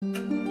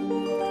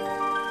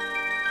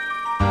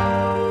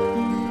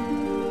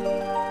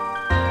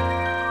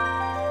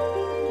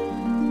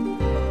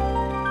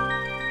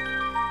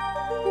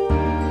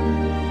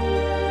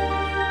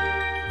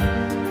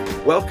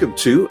Welcome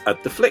to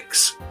At the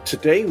Flicks.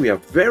 Today we are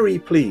very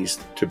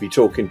pleased to be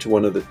talking to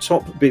one of the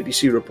top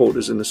BBC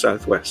reporters in the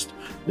Southwest,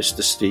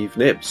 Mr. Steve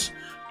Nibbs.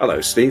 Hello,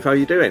 Steve. How are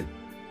you doing?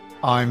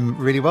 I'm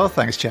really well,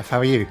 thanks, Jeff. How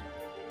are you?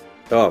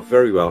 Oh,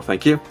 very well,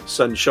 thank you.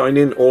 Sun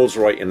shining, all's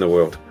right in the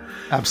world.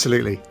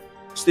 Absolutely.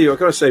 Steve, I've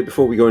got to say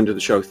before we go into the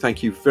show,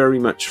 thank you very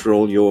much for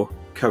all your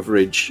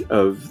coverage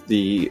of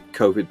the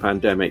COVID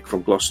pandemic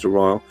from Gloucester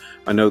Royal.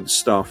 I know the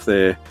staff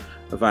there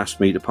have asked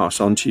me to pass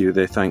on to you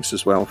their thanks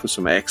as well for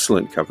some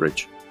excellent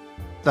coverage.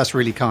 That's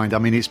really kind. I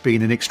mean, it's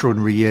been an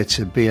extraordinary year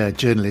to be a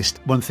journalist.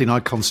 One thing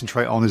I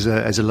concentrate on as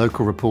a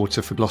local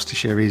reporter for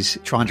Gloucestershire is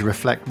trying to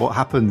reflect what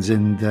happens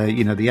in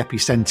the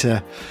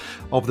epicentre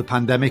of the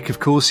pandemic, of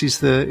course,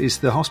 is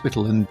the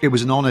hospital. And it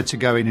was an honour to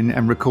go in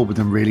and record with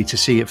them, really, to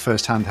see it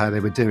firsthand how they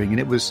were doing. And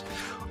it was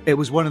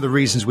one of the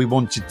reasons we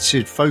wanted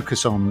to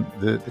focus on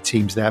the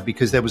teams there,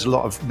 because there was a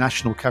lot of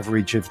national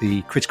coverage of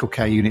the critical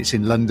care units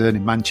in London,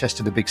 in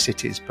Manchester, the big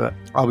cities. But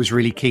I was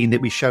really keen that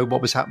we showed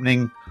what was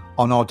happening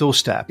on our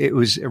doorstep. It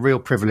was a real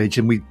privilege,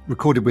 and we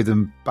recorded with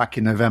them back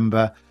in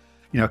November,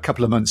 a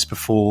couple of months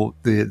before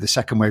the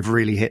second wave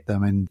really hit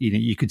them, and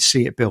you could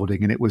see it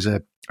building, and it was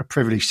a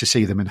privilege to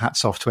see them, and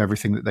hats off to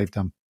everything that they've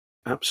done.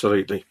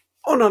 Absolutely.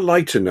 On a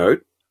lighter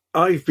note,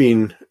 I've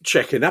been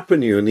checking up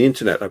on you on the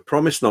internet. I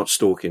promise not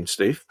stalking,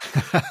 Steve.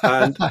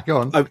 And Go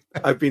on.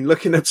 I've been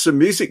looking at some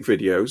music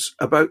videos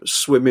about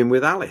Swimming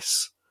with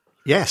Alice.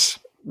 Yes.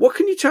 What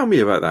can you tell me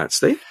about that,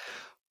 Steve?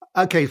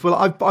 Okay, well,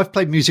 I've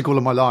played music all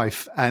of my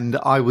life, and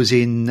I was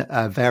in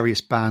various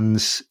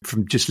bands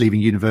from just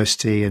leaving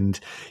university, and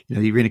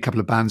you're in a couple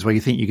of bands where you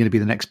think you're going to be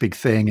the next big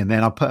thing, and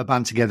then I put a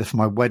band together for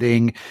my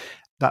wedding.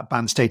 That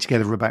band stayed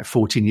together for about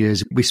 14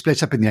 years. We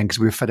split up in the end because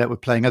we were fed up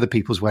with playing other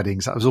people's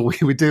weddings. That was all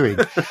we were doing.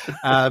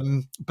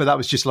 But that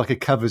was just like a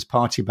covers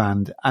party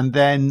band. And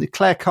then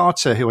Claire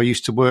Carter, who I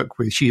used to work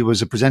with, she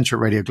was a presenter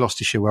at Radio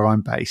Gloucestershire, where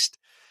I'm based.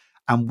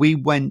 And we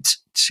went,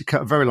 to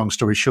cut a very long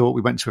story short,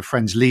 we went to a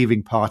friend's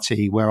leaving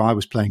party where I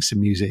was playing some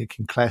music,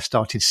 and Claire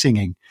started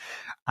singing,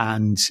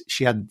 and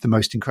she had the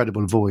most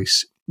incredible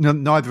voice.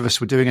 Neither of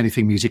us were doing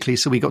anything musically,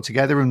 so we got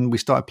together and we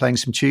started playing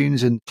some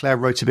tunes, and Claire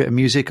wrote a bit of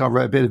music, I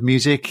wrote a bit of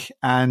music,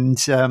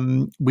 and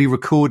we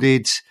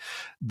recorded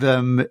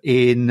them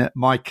in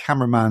my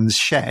cameraman's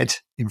shed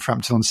in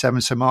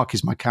Frampton-on-Severn. So Mark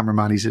is my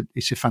cameraman.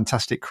 He's a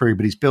fantastic crew,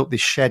 but he's built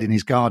this shed in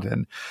his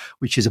garden,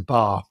 which is a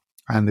bar.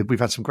 And we've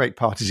had some great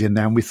parties in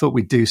there, and we thought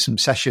we'd do some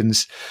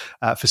sessions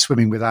for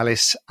Swimming with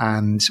Alice,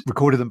 and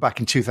recorded them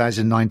back in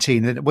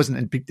 2019. And it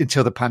wasn't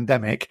until the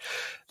pandemic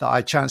that I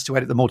had a chance to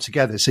edit them all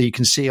together. So you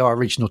can see our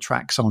original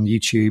tracks on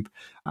YouTube.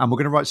 And we're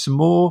going to write some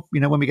more,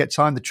 when we get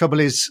time. The trouble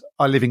is,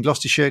 I live in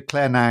Gloucestershire.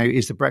 Claire now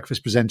is the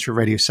breakfast presenter at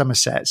Radio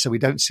Somerset, so we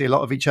don't see a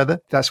lot of each other.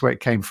 That's where it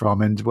came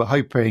from. And we're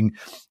hoping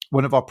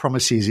one of our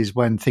promises is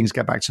when things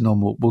get back to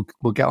normal,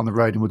 we'll get on the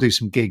road and we'll do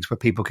some gigs where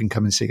people can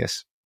come and see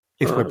us,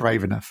 if we're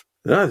brave enough.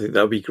 I think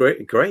that would be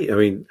great. I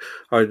mean,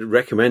 I'd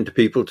recommend to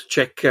people to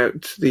check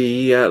out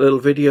the little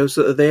videos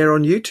that are there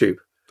on YouTube.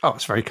 Oh,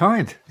 it's very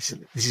kind. This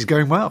is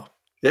going well.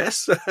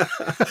 Yes.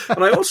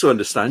 And I also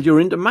understand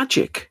you're into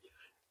magic.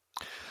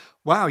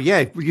 Wow,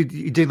 yeah.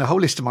 You're doing the whole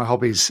list of my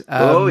hobbies.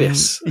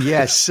 Yes.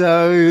 Yes.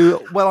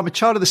 So, I'm a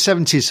child of the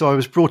 70s, so I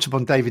was brought up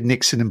on David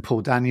Nixon and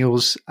Paul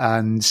Daniels,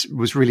 and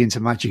was really into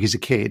magic as a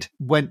kid.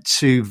 Went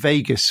to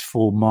Vegas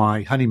for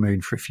my honeymoon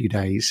for a few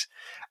days,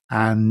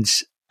 and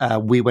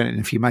we went in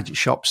a few magic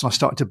shops, and I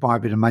started to buy a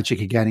bit of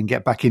magic again and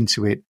get back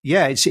into it.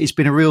 Yeah, it's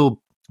been a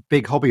real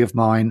big hobby of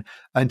mine.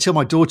 Until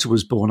my daughter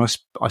was born,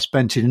 I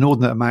spent an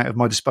inordinate amount of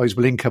my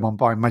disposable income on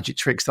buying magic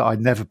tricks that I'd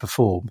never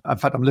perform. In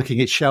fact, I'm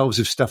looking at shelves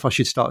of stuff I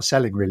should start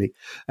selling, really.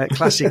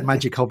 Classic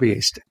magic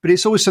hobbyist. But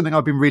it's always something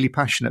I've been really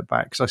passionate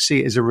about, because I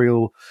see it as a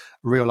real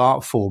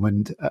art form.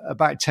 And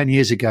about 10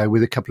 years ago,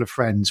 with a couple of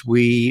friends,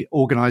 we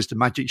organised a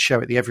magic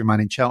show at the Everyman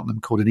in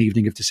Cheltenham called An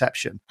Evening of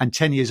Deception. And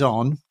 10 years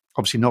on,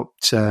 obviously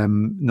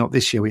not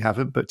this year, we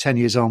haven't, but 10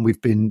 years on,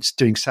 we've been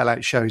doing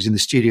sellout shows in the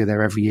studio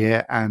there every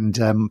year, and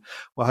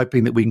we're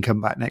hoping that we can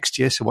come back next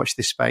year, so watch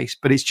this space.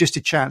 But it's just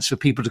a chance for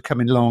people to come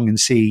along and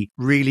see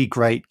really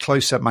great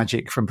close-up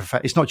magic from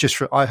it's not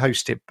just I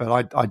host it,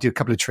 but I do a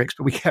couple of tricks,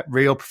 but we get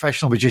real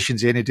professional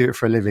magicians in who do it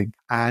for a living,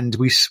 and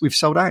we've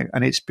sold out,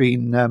 and it's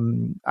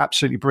been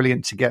absolutely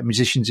brilliant to get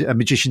magicians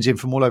in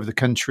from all over the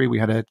country. We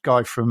had a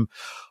guy from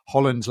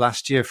Holland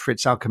last year,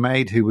 Fritz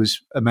Alchemade, who was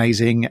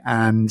amazing,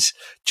 and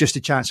just a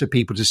chance for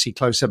people to see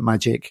close-up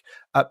magic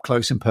up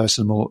close and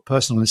personal,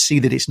 and see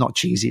that it's not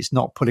cheesy. It's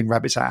not pulling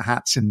rabbits out of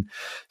hats and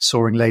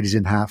sawing ladies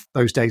in half.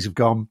 Those days have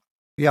gone.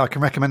 Yeah, I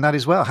can recommend that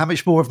as well. How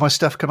much more of my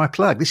stuff can I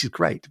plug? This is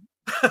great.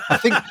 I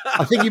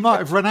think you might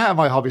have run out of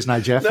my hobbies now,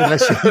 Jeff,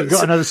 unless you've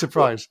got another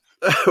surprise.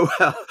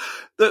 Well,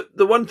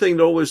 the one thing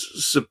that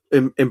always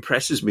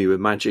impresses me with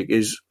magic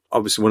is,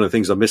 obviously one of the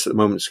things I miss at the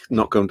moment is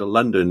not going to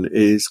London,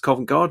 is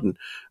Covent Garden.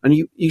 And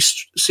you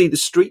see the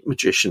street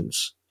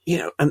magicians,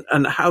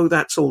 and how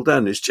that's all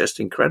done is just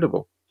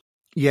incredible.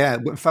 Yeah,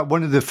 in fact,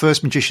 one of the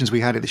first magicians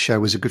we had at the show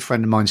was a good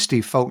friend of mine,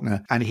 Steve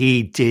Faulkner, and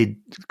he did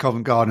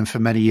Covent Garden for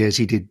many years.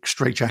 He did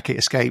straitjacket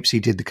escapes,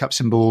 he did the cups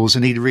and balls,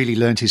 and he'd really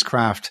learned his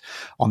craft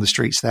on the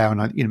streets there.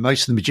 And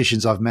most of the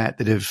magicians I've met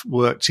that have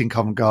worked in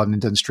Covent Garden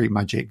and done street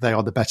magic, they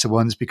are the better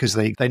ones because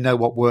they know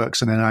what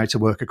works and they know how to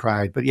work a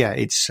crowd. But yeah,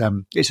 it's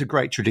a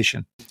great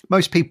tradition.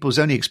 Most people's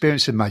only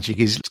experience of magic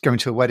is going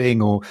to a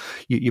wedding or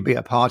you be at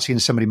a party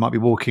and somebody might be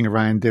walking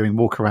around doing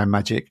walk around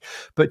magic,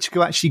 but to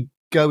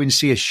go and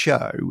see a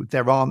show,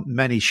 there aren't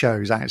many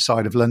shows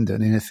outside of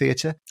London in a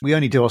theatre. We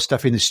only do our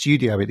stuff in the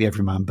studio at the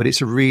Everyman, but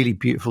it's a really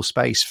beautiful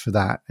space for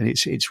that, and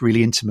it's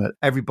really intimate.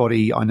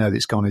 Everybody I know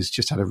that's gone has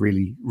just had a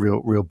really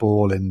real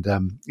ball, and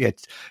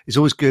it's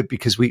always good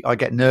because I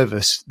get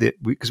nervous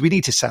because we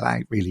need to sell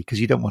out really, because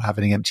you don't want to have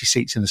any empty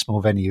seats in a small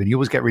venue, and you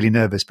always get really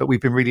nervous. But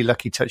we've been really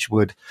lucky, touch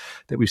wood,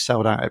 that we've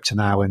sold out up to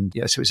now, and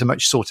yeah, so it's a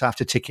much sought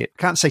after ticket.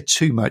 Can't say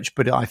too much,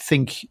 but I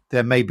think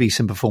there may be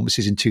some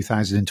performances in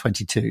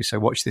 2022. So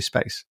watch this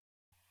space.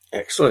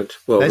 Excellent.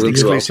 Well, there's we'll the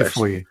exclusive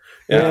for you.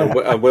 Yeah,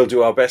 and we'll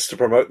do our best to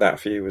promote that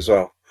for you as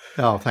well.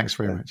 Oh, thanks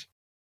very much.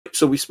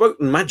 So we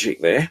spoke magic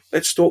there.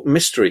 Let's talk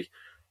mystery.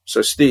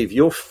 So, Steve,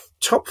 your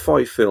top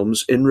 5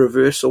 films in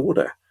reverse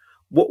order.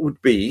 What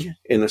would be,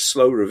 in a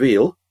slow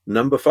reveal,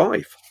 number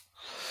 5?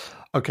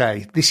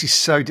 Okay, this is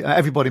so.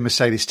 Everybody must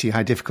say this to you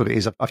how difficult it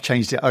is. I've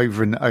changed it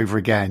over and over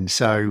again.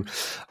 So,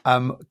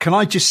 can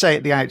I just say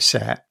at the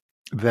outset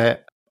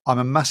that I'm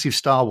a massive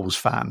Star Wars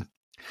fan,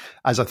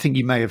 as I think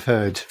you may have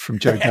heard from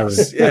Joe Durham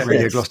at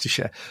Radio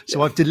Gloucestershire.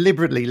 So I've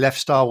deliberately left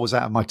Star Wars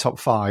out of my top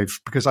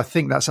 5 because I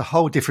think that's a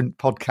whole different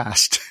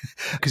podcast,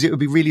 because it would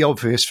be really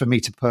obvious for me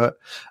to put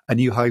A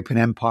New Hope and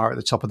Empire at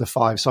the top of the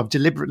 5. So I've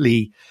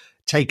deliberately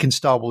taken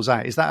Star Wars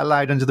out. Is that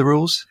allowed under the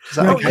rules? Is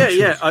that okay?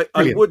 Yeah.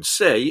 I would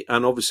say,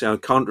 and obviously I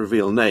can't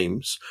reveal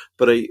names,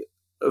 but a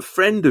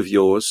friend of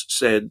yours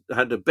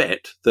had a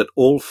bet that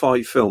all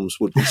 5 films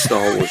would be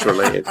Star Wars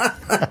related.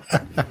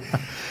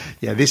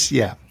 This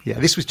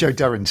was Joe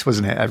Durrant,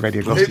 wasn't it, at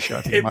Radio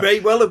Gloucestershire? It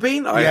may well have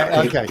been.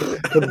 Okay.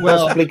 Could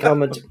possibly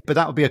comment. But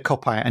that would be a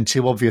cop-out and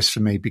too obvious for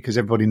me because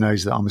everybody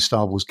knows that I'm a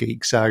Star Wars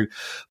geek. So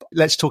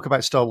let's talk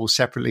about Star Wars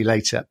separately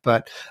later.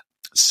 But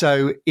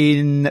so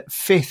in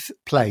 5th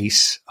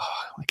place,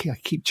 I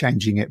keep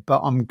changing it,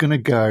 but I'm going to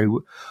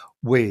go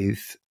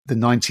with the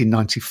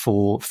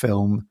 1994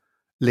 film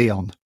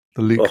Leon,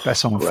 the Luc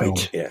Besson film.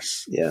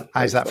 Yes. Yeah.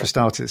 How's that for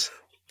starters?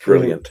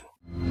 Brilliant.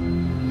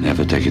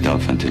 Never take it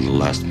off until the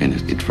last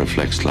minute. It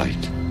reflects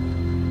light.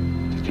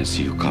 They can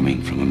see you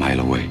coming from a mile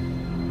away.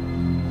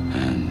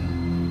 And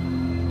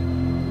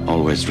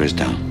always dress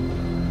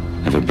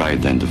down. Never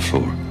brighter than the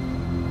floor.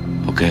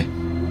 Okay?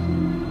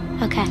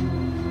 Okay.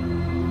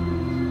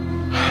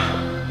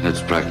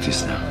 Let's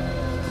practice now.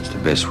 It's the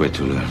best way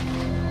to learn.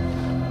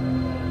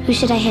 Who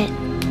should I hit?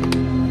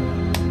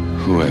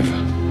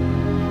 Whoever.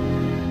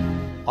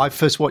 I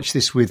first watched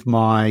this with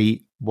my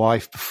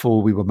wife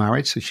before we were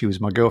married. So she was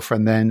my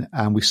girlfriend then,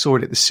 and we saw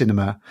it at the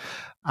cinema,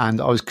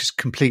 and I was just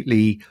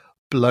completely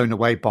blown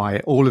away by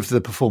it. All of the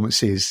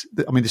performances.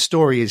 I mean, the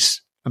story is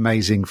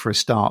amazing for a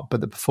start, but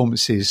the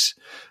performances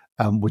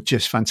were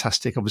just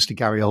fantastic. Obviously,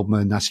 Gary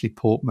Oldman, Natalie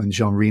Portman,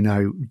 Jean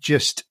Reno,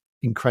 just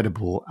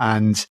incredible.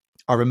 And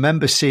I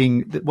remember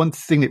seeing that one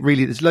thing that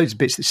really, there's loads of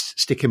bits that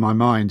stick in my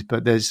mind,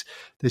 but there's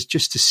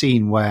just a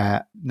scene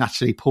where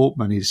Natalie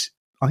Portman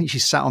I think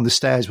she's sat on the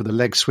stairs with her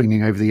legs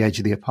swinging over the edge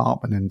of the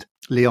apartment, and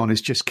Leon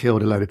has just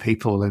killed a load of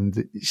people,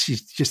 and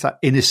she's just that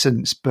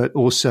innocence, but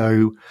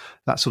also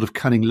that sort of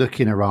cunning look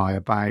in her eye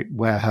about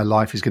where her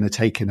life is going to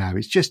take her now.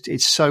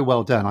 It's so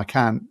well done.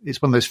 It's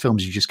one of those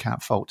films you just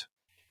can't fault.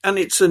 And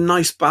it's a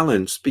nice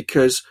balance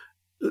because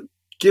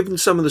given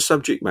some of the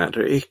subject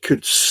matter, it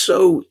could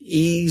so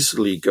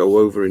easily go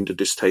over into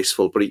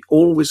distasteful, but he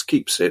always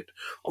keeps it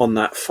on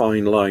that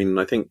fine line. And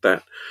I think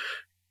that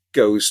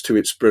goes to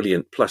its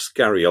brilliant. Plus,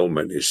 Gary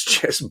Oldman is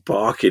just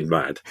barking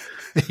mad.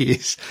 He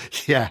is.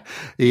 Yeah,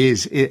 he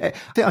is.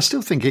 I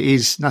still think it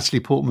is Natalie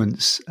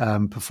Portman's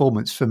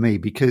performance for me,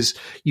 because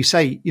you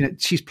say,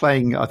 she's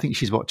playing, I think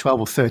she's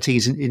 12 or 13,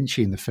 isn't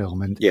she, in the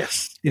film? And,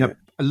 yes.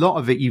 A lot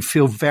of it you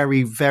feel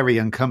very, very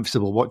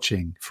uncomfortable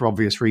watching for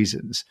obvious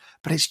reasons,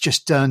 but it's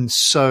just done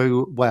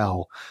so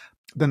well.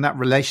 Then that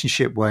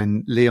relationship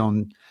when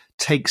Leon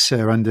takes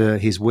her under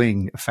his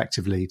wing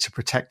effectively to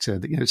protect her.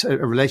 It's a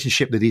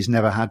relationship that he's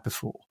never had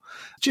before.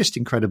 Just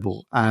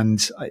incredible.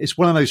 And it's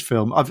one of those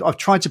films. I've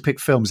tried to pick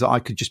films that I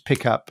could just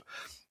pick up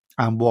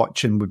and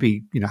watch and would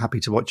be, happy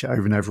to watch it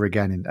over and over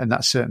again. And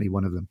that's certainly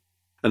one of them.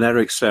 And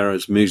Eric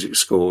Serra's music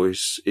score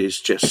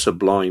is just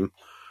sublime.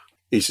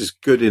 He's as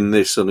good in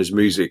this on his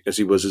music as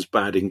he was as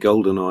bad in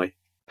GoldenEye.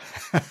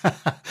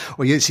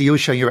 Well, you're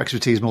showing your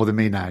expertise more than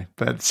me now,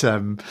 but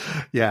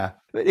yeah.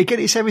 Again,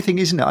 it's everything,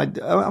 isn't it?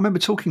 I remember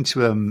talking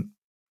to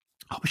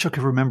I wish I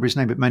could remember his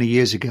name, but many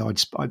years ago,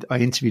 I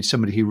interviewed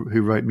somebody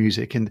who wrote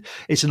music, and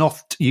it's an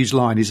oft-used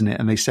line, isn't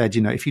it? And they said,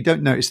 if you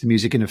don't notice the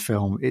music in a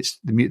film,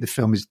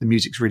 the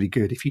music's really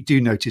good. If you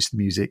do notice the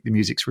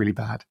music's really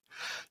bad.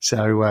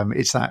 So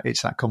it's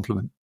that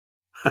compliment.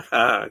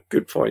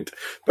 Good point.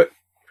 But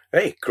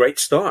Hey, great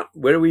start.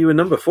 Where were you in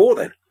number 4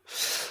 then?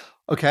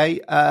 Okay,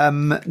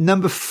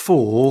 number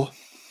 4.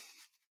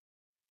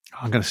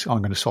 I'm going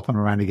to swap them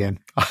around again.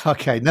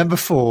 Okay, number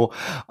 4.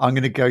 I'm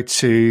going to go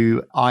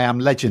to I Am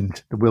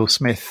Legend, the Will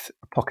Smith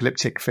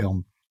apocalyptic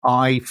film.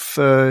 I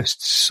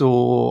first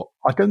saw.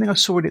 I don't think I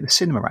saw it at the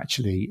cinema.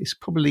 Actually, it's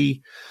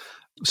probably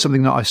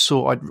something that I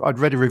saw. I'd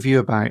read a review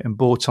about and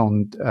bought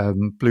on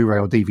Blu-ray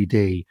or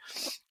DVD,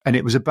 and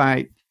it was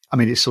about. I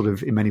mean, it's sort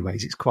of in many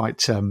ways it's quite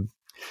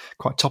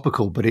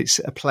topical, but it's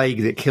a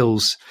plague that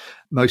kills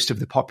most of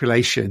the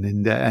population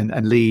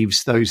and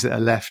leaves those that are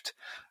left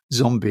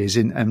zombies.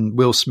 And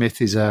Will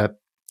Smith is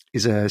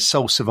a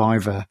sole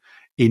survivor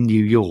in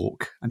New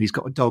York, and he's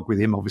got a dog with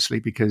him, obviously,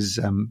 because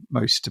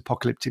most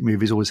apocalyptic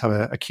movies always have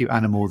a cute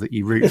animal that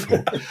you root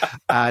for.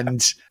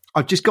 And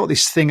I've just got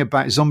this thing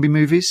about zombie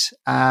movies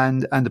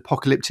and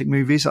apocalyptic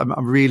movies. I'm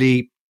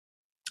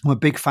a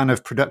big fan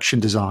of production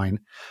design,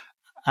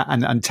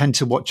 and tend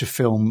to watch a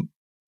film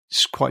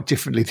quite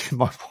differently than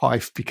my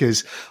wife,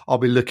 because I'll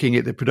be looking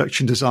at the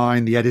production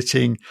design, the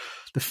editing,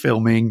 the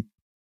filming,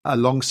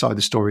 alongside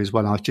the story as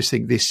well. And I just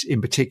think this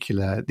in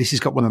particular, this has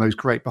got one of those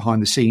great behind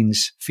the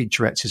scenes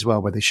featurettes as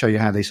well, where they show you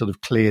how they sort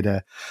of cleared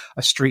a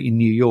street in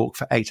New York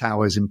for 8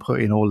 hours and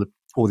put in all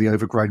the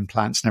overgrown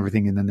plants and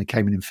everything. And then they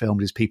came in and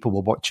filmed as people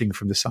were watching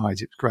from the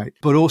sides. It was great.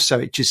 But also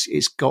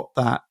it's got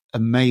that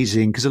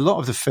amazing, because a lot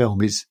of the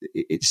film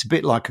it's a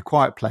bit like A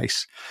Quiet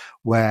Place,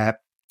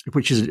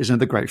 which is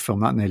another great film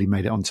that nearly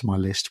made it onto my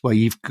list, where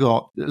you've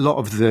got a lot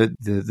of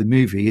the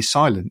movie is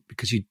silent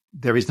because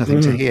there is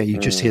nothing to hear. You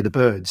just hear the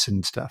birds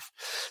and stuff.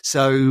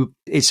 So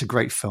it's a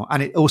great film.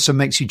 And it also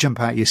makes you jump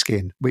out of your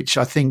skin, which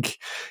I think,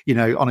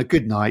 on a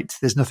good night,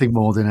 there's nothing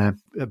more than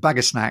a bag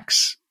of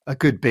snacks, a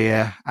good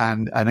beer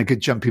and a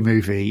good jumpy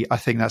movie. I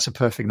think that's a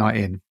perfect night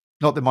in.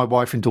 Not that my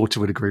wife and daughter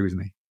would agree with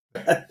me.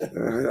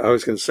 I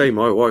was going to say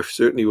my wife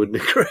certainly wouldn't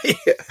agree.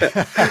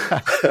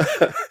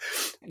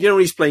 When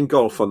he's playing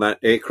golf on that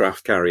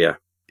aircraft carrier.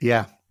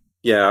 Yeah.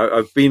 Yeah,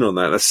 I've been on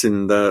that. That's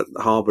in the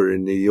harbour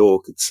in New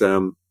York. It's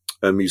a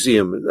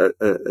museum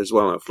as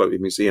well, a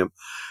floating museum.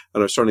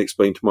 And I was trying to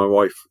explain to my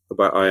wife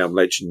about I Am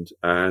Legend,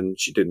 and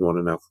she didn't want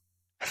to know.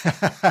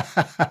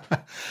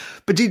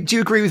 But do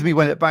you agree with me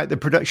about the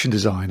production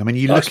design? I mean,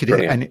 you look at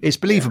it and it's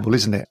believable,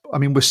 isn't it? I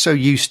mean, we're so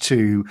used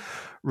to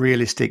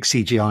realistic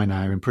CGI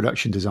now in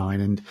production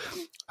design. And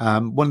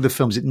one of the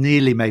films that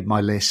nearly made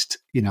my list,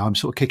 I'm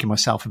sort of kicking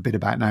myself a bit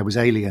about now, was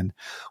Alien,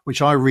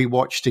 which I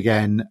rewatched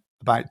again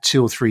about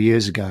 2 or 3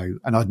 years ago,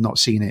 and I'd not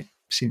seen it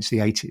since the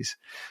 80s.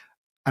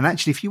 And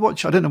actually, if you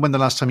watch, I don't know when the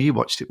last time you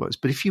watched it was,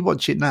 but if you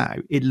watch it now,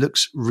 it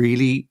looks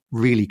really,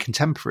 really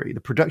contemporary.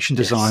 The production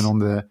design on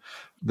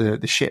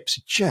the ships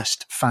are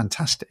just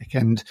fantastic.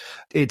 And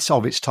it's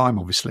of its time,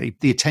 obviously.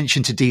 The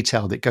attention to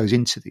detail that goes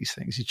into these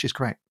things is just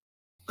great.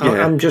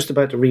 Yeah. I'm just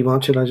about to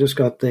rewatch it. I just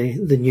got the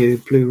new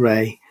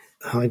Blu-ray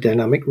high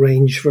dynamic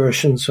range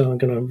version, so I'm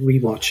going to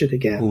rewatch it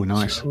again. Oh,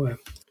 nice. So,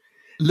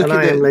 and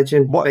I Am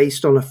Legend,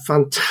 based on a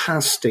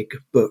fantastic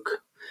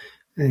book.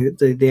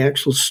 The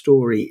actual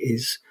story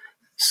is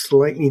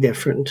slightly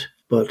different,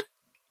 but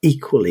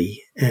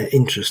equally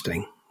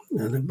interesting,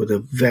 with a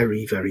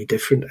very, very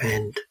different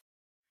end.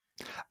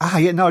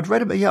 Yeah, no, I'd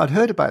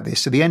heard about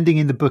this. So the ending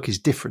in the book is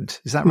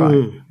different. Is that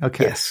right?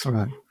 Okay. Yes. All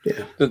right.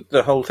 Yeah.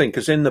 The whole thing,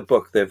 because in the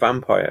book they're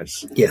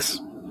vampires. Yes.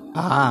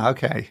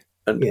 Okay.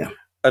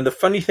 And the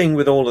funny thing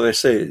with all of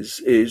this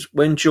is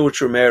when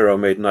George Romero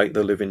made Night of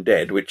the Living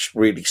Dead, which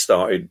really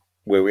started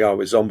where we are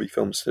with zombie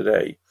films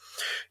today,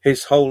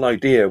 his whole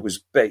idea was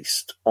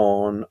based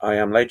on I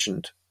Am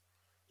Legend.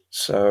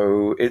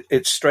 So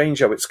it's strange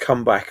how it's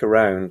come back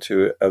around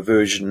to a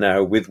version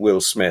now with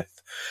Will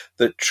Smith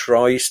that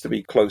tries to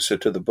be closer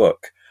to the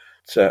book.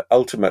 So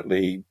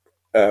ultimately,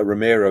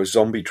 Romero's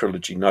zombie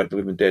trilogy, Night of the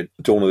Living Dead,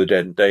 Dawn of the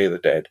Dead, and Day of the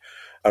Dead,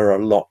 are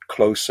a lot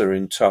closer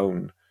in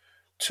tone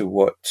to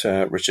what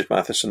Richard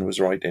Matheson was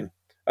writing.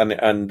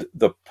 And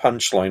the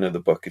punchline of the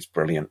book is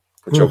brilliant,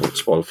 which I won't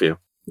spoil for you.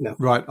 No.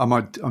 Right, I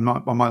might take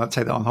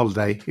that on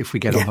holiday if we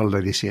get on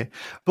holiday this year.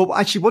 But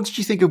actually, what did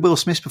you think of Will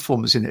Smith's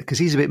performance in it? Because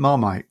he's a bit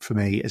Marmite for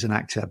me as an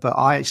actor, but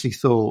I actually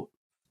thought,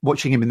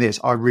 watching him in this,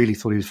 I really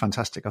thought he was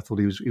fantastic. I thought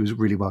he was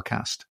really well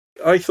cast.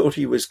 I thought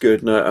he was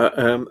good.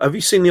 Now, have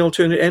you seen the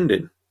alternate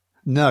ending?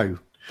 No.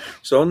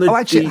 So on the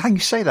how you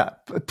say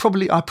that? I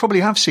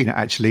probably have seen it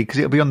actually, because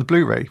it'll be on the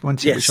Blu-ray.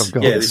 Yes, which I've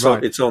got.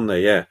 It's on there.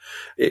 Yeah,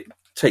 it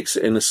takes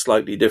it in a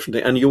slightly different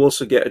thing, and you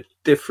also get a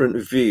different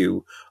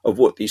view of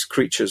what these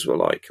creatures were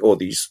like, or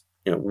these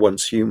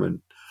once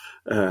human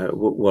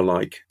were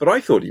like. But I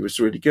thought he was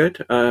really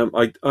good.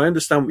 I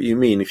understand what you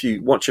mean. If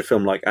you watch a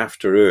film like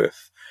After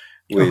Earth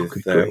with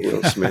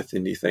Will Smith,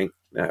 and you think,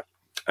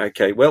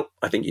 okay, well,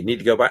 I think you need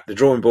to go back to the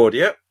drawing board.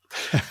 Yeah.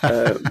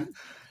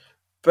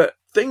 But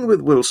thing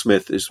with Will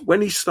Smith is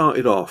when he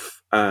started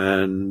off,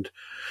 and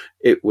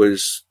it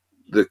was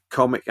the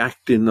comic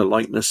acting, the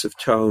lightness of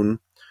tone,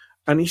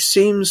 and he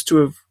seems to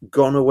have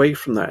gone away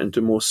from that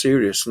into more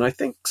serious. And I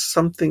think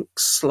something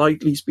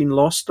slightly's been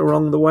lost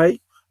along the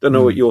way. Don't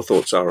know what your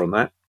thoughts are on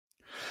that.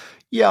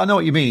 Yeah, I know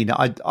what you mean.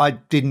 I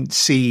didn't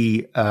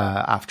see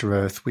After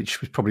Earth,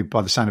 which was probably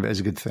by the sound of it is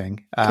a good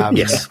thing.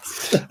 Yes.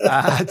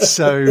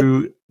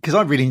 So, because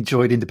I really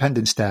enjoyed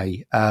Independence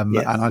Day, and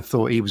I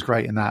thought he was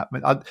great in that.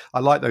 But I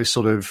like those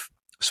sort of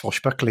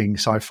swashbuckling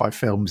sci-fi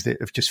films that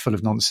are just full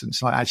of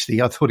nonsense. I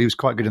thought he was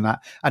quite good in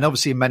that. And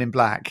obviously in Men in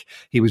Black,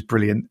 he was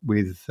brilliant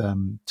with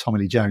Tommy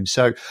Lee Jones.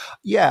 So,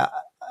 yeah,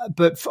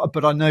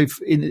 but I know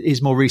in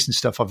his more recent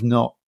stuff, I've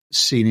not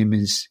seen him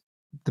as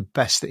the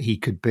best that he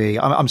could be.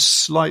 I'm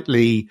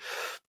slightly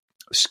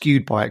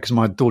skewed by it because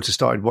my daughter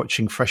started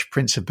watching Fresh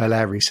Prince of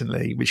Bel-Air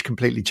recently, which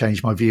completely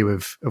changed my view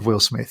of Will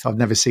Smith. I've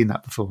never seen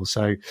that before.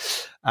 So,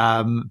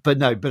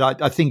 but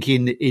I think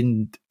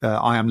in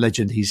I Am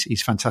Legend,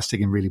 he's fantastic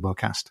and really well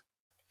cast.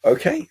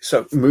 Okay,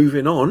 so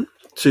moving on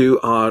to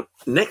our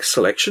next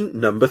selection,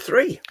 number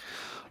 3.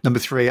 Number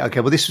 3. Okay,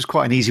 well, this was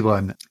quite an easy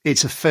one.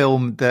 It's a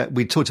film that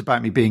we talked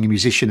about me being a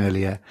musician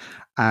earlier,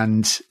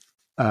 and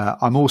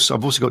I've also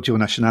got dual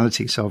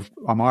nationality, so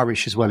I'm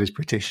Irish as well as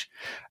British.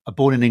 I'm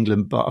born in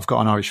England, but I've got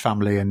an Irish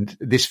family, and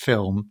this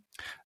film,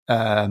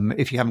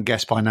 if you haven't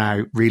guessed by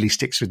now, really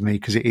sticks with me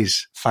because it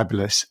is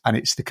fabulous, and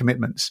it's The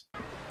Commitments.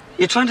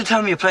 You're trying to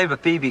tell me you played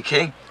with B.B.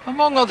 King?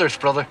 Among others,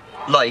 brother.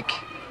 Like?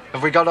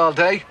 Have we got all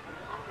day?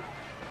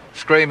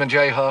 Screaming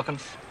Jay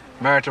Hawkins,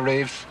 Martha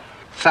Reeves,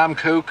 Sam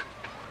Cooke,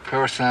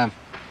 poor Sam,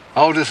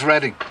 Otis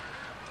Redding,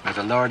 may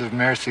the Lord have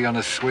mercy on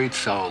his sweet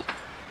soul.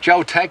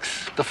 Joe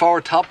Tex, the Four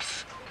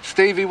Tops,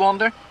 Stevie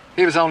Wonder,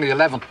 he was only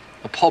 11,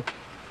 a pup.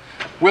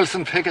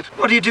 Wilson Pickett.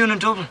 What are you doing in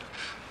Dublin?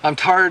 I'm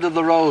tired of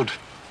the road.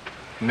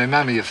 My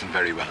mammy isn't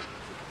very well.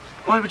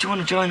 Why would you want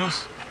to join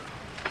us?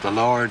 The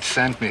Lord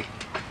sent me.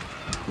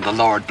 And the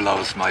Lord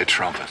blows my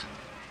trumpet.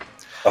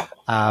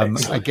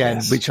 Again,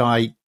 yes. Which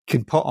I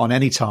can put on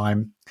any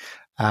time.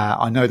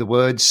 I know the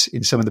words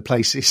in some of the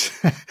places.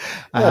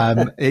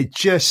 It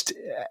just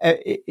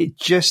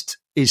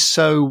is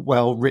so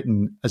well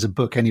written as a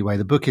book anyway.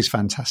 The book is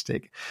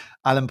fantastic.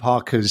 Alan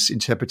Parker's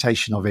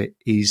interpretation of it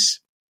is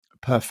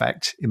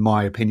perfect, in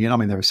my opinion. I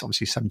mean, there are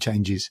obviously some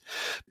changes.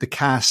 The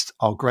cast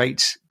are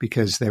great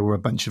because there were a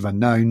bunch of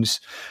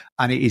unknowns,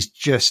 and it is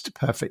just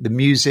perfect. The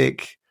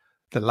music,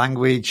 the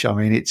language, I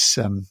mean, it's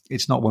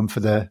not one for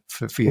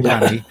your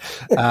nanny,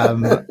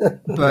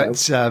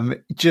 but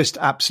just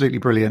absolutely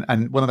brilliant.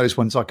 And one of those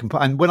ones I can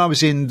put. And when I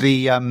was in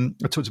I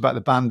talked about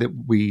the band that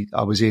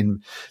I was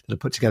in that I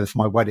put together for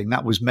my wedding.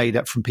 That was made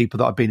up from people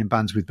that I've been in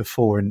bands with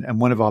before.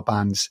 And one of our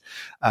bands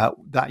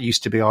that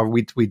used to be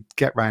we'd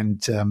get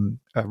round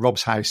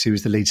Rob's house, who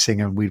was the lead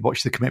singer, and we'd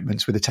watch The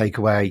Commitments with a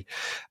takeaway.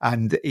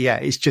 And yeah,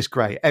 it's just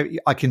great. I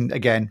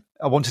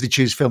wanted to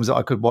choose films that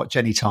I could watch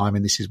anytime,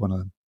 and this is one of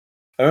them.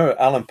 Oh,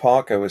 Alan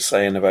Parker was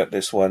saying about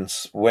this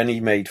once. When he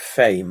made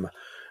Fame,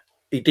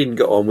 he didn't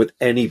get on with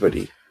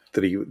anybody,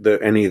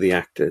 any of the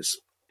actors.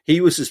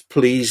 He was as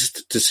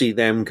pleased to see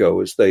them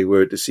go as they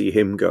were to see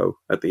him go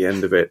at the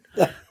end of it.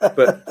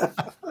 But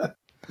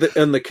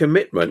and The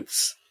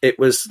Commitments, it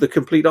was the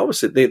complete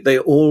opposite. They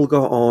all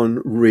got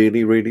on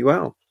really, really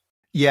well.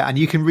 Yeah, and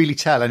you can really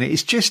tell. And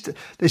there's just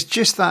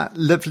that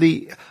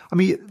lovely, I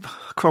mean,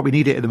 we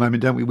need it at the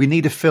moment, don't we? We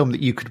need a film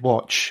that you could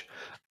watch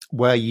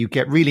where you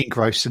get really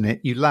engrossed in it,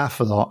 you laugh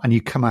a lot, and you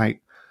come out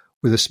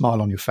with a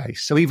smile on your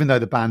face. So even though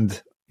the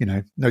band,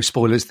 no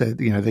spoilers, they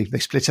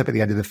split up at the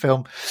end of the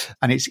film,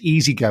 and it's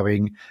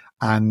easygoing,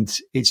 and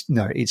it's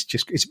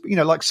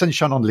like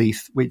Sunshine on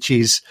Leith, which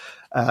is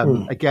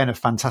again a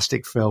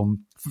fantastic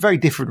film for very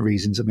different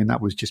reasons. I mean, that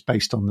was just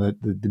based on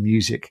the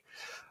music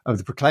of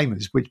the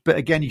Proclaimers, but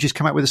again, you just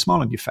come out with a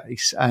smile on your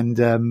face,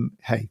 and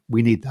hey,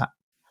 we need that.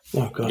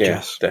 Oh God,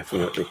 yes,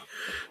 definitely.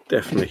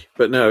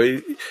 But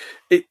no,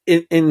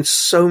 in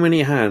so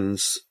many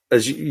hands,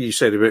 as you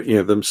said about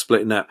them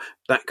splitting up,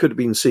 that could have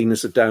been seen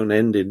as a down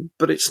ending,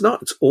 but it's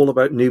not. It's all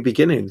about new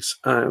beginnings.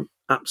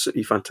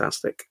 Absolutely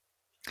fantastic.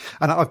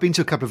 And I've been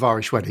to a couple of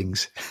Irish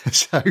weddings,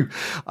 so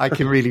I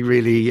can really,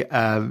 really,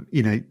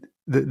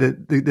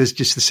 there's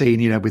just the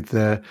scene, with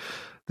the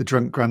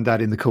drunk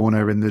granddad in the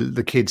corner and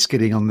the kid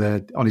skidding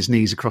on his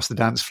knees across the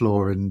dance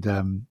floor, and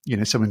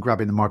someone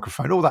grabbing the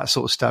microphone, all that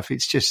sort of stuff.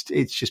 It's just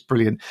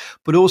brilliant.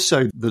 But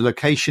also the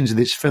locations that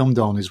it's filmed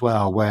on as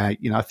well, where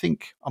I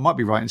think I might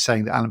be right in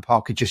saying that Alan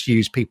Parker just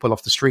used people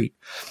off the street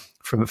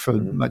for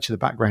much of the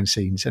background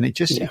scenes, and it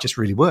just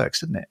really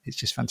works, doesn't it? It's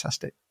just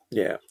fantastic.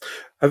 Yeah.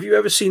 Have you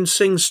ever seen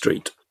Sing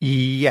Street?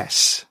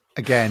 Yes.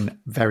 Again,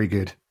 very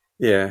good.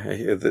 Yeah,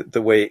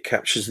 the way it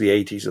captures the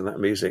 80s and that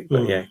music.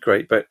 But yeah,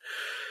 great. But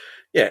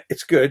yeah,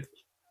 it's good,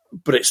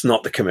 but it's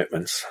not The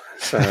Commitments.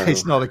 So,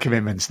 it's not The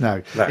Commitments.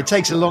 No, it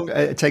takes a long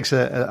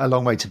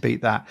way to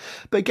beat that.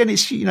 But again,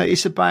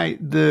 it's about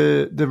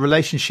the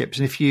relationships,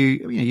 and if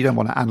you don't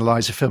want to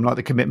analyze a film like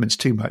The Commitments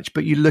too much,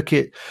 but you look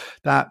at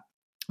that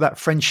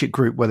friendship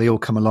group where they all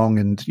come along,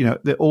 and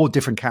they're all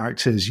different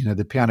characters.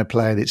 The piano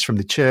player that's from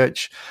the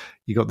church.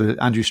 You got the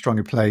Andrew Strong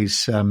who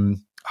plays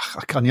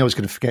I knew I was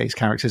going to forget his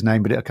character's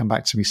name, but it'll come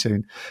back to me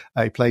soon.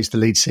 He plays the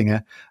lead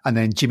singer. And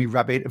then Jimmy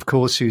Rabbit, of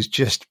course, who's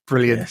just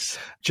brilliant. Yes.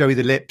 Joey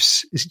the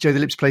Lips. Joey the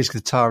Lips plays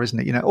guitar, isn't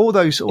it? You know, all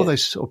those sort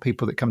of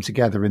people that come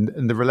together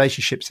and the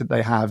relationships that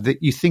they have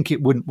that you think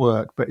it wouldn't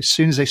work. But as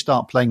soon as they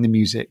start playing the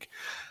music,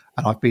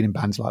 and I've been in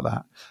bands like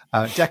that.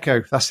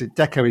 Deco, that's it.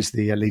 Deco is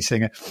the lead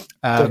singer.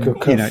 Deco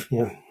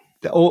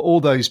Cuff, all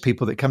those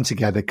people that come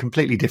together,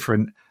 completely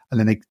different, and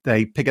then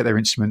they pick up their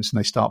instruments and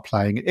they start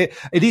playing.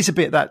 It is a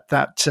bit that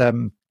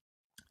there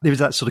was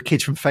that sort of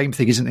Kids from Fame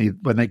thing, isn't it?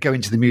 When they go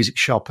into the music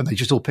shop and they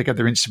just all pick up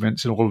their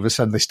instruments and all of a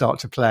sudden they start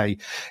to play.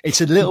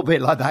 It's a little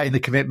bit like that in the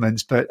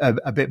Commitments, but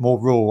a bit more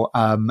raw.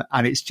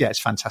 And it's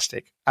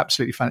fantastic.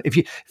 Absolutely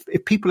fantastic.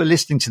 If people are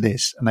listening to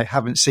this and they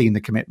haven't seen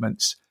the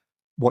Commitments,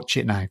 watch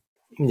it now.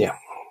 Yeah.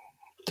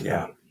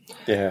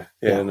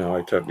 No,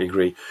 I totally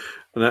agree.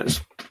 And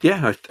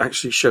I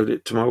actually showed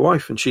it to my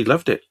wife and she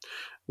loved it,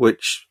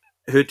 which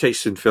her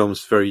taste in films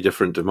is very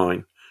different to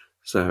mine.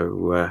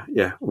 So,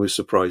 I was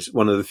surprised.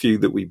 One of the few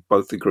that we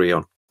both agree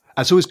on.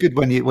 It's always good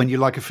when you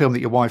like a film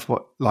that your wife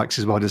likes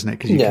as well, doesn't it?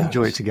 Because you can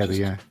enjoy it together.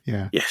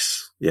 Yeah.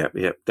 Yes. Yeah,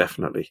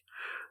 definitely.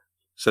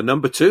 So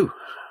number 2.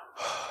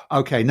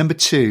 Okay, number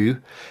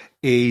 2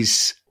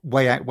 is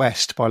Way Out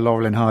West by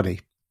Laurel and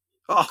Hardy.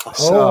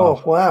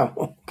 Oh,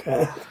 wow.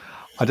 Okay.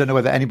 I don't know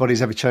whether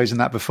anybody's ever chosen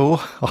that before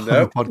on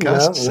the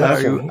podcast.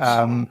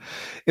 No,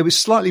 it was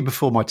slightly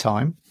before my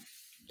time.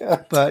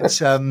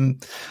 But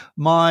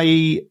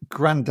my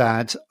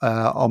granddad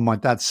on my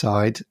dad's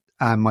side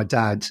and my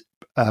dad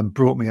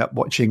brought me up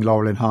watching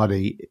Laurel and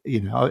Hardy.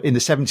 You know, in the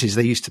 70s,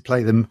 they used to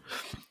play them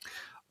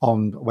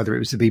on whether it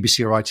was the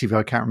BBC or ITV,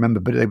 I can't remember,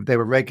 but they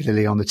were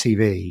regularly on the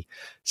TV.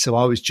 So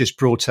I was just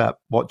brought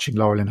up watching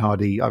Laurel and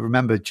Hardy. I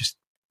remember just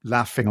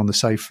laughing on the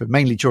sofa,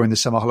 mainly during the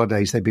summer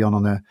holidays. They'd be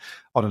on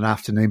an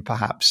afternoon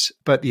perhaps.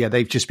 But yeah,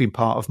 they've just been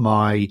part of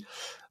my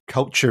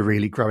culture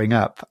really growing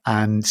up.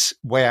 And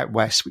Way Out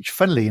West, which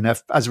funnily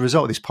enough, as a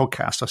result of this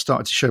podcast, I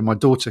started to show my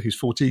daughter who's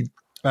 14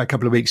 a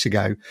couple of weeks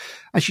ago,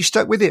 and she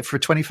stuck with it for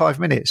 25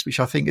 minutes, which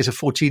I think as a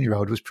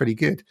 14-year-old was pretty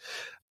good.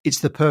 It's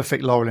the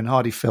perfect Laurel and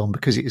Hardy film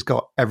because it's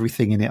got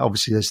everything in it.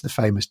 Obviously there's the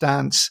famous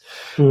dance,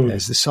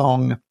 there's the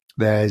song,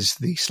 there's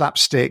the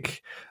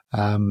slapstick,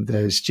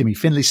 there's Jimmy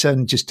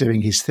Finlayson just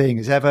doing his thing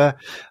as ever,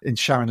 and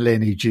Sharon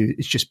Lynn, who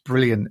is just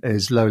brilliant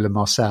as Lola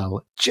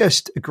Marcel.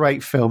 Just a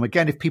great film.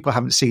 Again, if people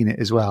haven't seen it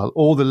as well,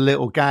 all the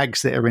little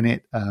gags that are in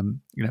it,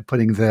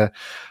 putting the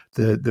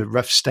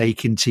rough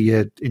stake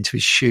into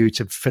his shoe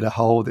to fit a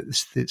hole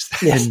that's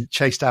then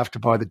chased after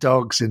by the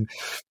dogs, and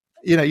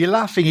you're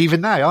laughing even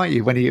now, aren't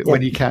you, when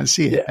you can't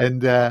see it? Yeah.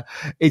 And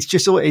it's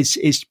just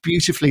it's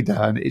beautifully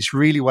done. It's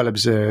really well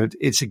observed.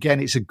 It's a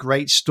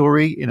great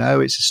story.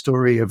 It's a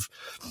story of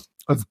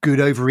good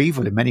over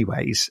evil in many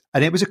ways.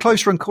 And it was a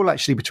close run call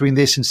actually between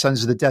this and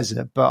Sons of the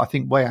Desert, but I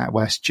think Way Out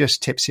West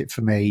just tips it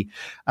for me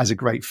as a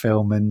great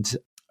film. And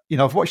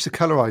I've watched the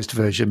colorized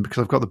version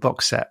because I've got the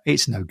box set.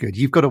 It's no good.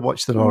 You've got to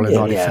watch the Laurel and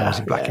Hardy films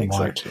in black and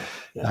white.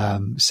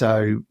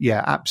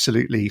 Yeah.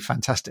 Absolutely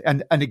fantastic.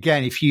 And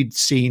again, if you'd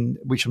seen,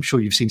 which I'm sure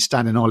you've seen,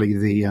 Stan and Ollie,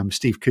 the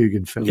Steve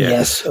Coogan film.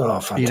 Yes.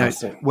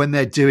 Fantastic. When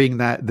they're doing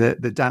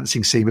the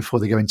dancing scene before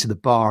they go into the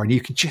bar, and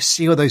you can just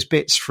see all those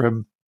bits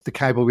from the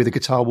cowboy with the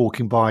guitar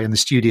walking by in the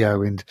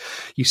studio, and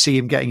you see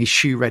him getting his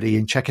shoe ready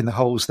and checking the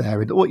holes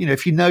there. And,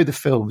 if you know the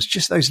films,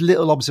 just those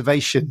little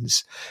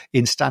observations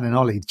in Stan and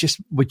Ollie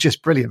were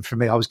just brilliant for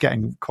me. I was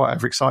getting quite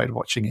overexcited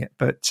watching it.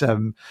 But,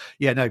 so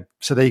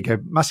there you go.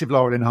 Massive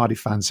Laurel and Hardy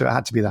fan, so it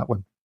had to be that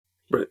one.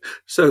 Right.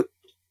 So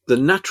the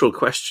natural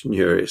question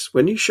here is,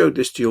 when you showed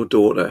this to your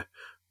daughter,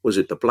 was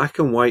it the black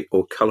and white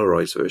or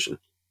colorized version?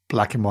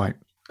 Black and white.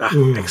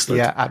 Excellent.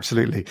 Yeah,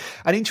 absolutely.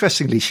 And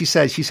interestingly, she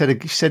said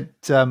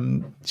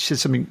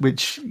something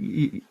which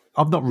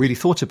I've not really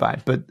thought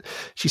about, but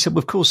she said, well,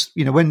 of course,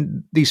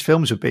 when these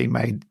films were being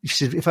made,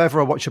 she said, if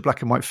ever I watch a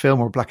black and white film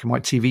or a black and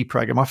white TV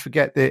program, I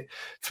forget that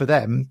for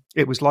them,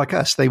 it was like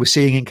us. They were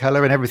seeing in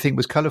color and everything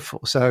was colorful.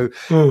 So,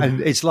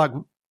 and it's like,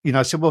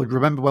 I said, well,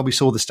 remember when we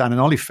saw the Stan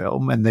and Ollie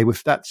film, and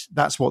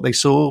that's what they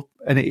saw.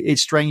 And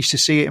it's strange to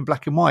see it in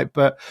black and white,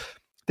 but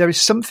there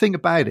is something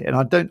about it.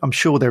 And I'm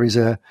sure there is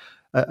a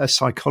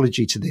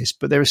psychology to this,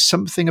 but there is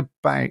something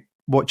about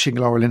watching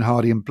Laurel and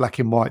Hardy in black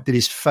and white that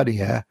is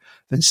funnier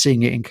than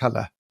seeing it in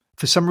color.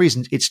 For some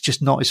reason, it's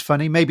just not as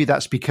funny. Maybe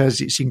that's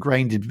because it's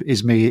ingrained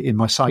in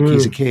my psyche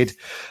as a kid.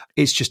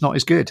 It's just not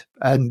as good.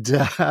 And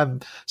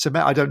so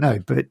I don't know,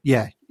 but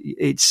yeah,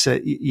 it's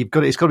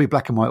got to be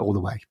black and white all the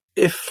way.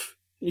 If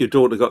your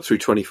daughter got through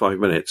 25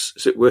 minutes,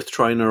 is it worth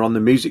trying her on the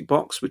music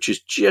box, which is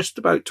just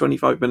about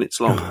 25 minutes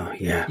long?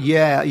 Yeah.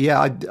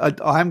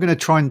 I am going to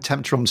try and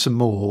tempt her on some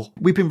more.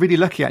 We've been really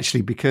lucky,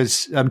 actually,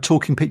 because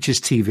Talking Pictures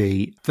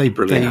TV, they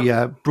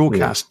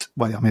broadcast,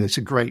 well, I mean, it's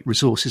a great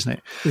resource, isn't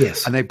it?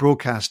 Yes. And they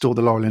broadcast all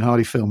the Laurel and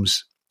Hardy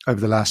films over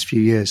the last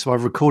few years. So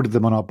I've recorded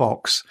them on our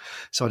box,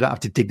 so I don't have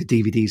to dig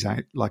the DVDs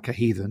out like a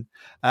heathen.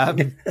 Like,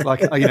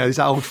 it's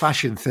that old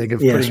fashioned thing of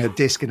putting a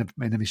disc in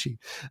a machine.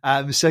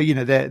 So,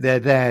 they're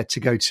there to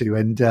go to.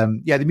 And,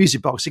 the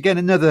Music Box, again,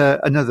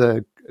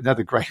 another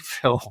great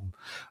film,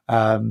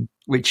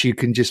 which you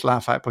can just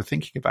laugh at by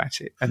thinking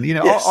about it. And,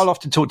 I'll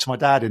often talk to my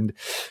dad, and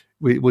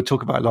we'll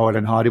talk about Laurel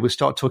and Hardy. We'll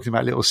start talking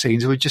about little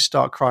scenes, and we'll just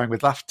start crying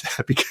with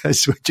laughter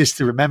because we're just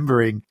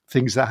remembering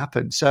things that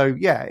happened. So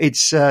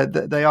it's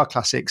they are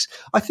classics.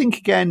 I think,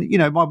 again,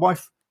 my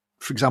wife,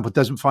 for example,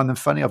 doesn't find them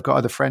funny. I've got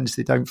other friends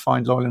that don't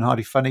find Laurel and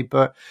Hardy funny,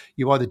 but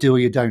you either do or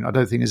you don't. I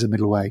don't think there's a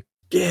middle way.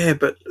 Yeah,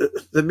 but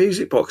the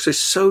Music Box is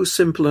so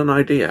simple an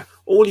idea.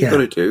 All you've got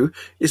to do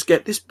is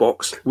get this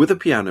box with a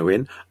piano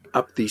in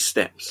up these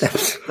steps.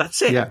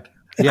 That's it. Yeah.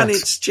 And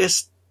it's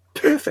just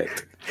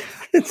perfect.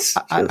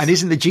 And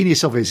isn't the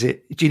genius of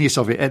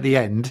it at the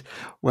end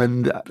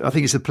when I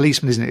think it's the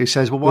policeman, isn't it, who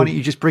says, "Well, why don't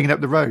you just bring it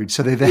up the road?"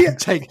 So they then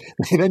take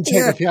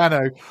the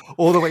piano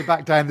all the way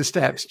back down the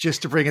steps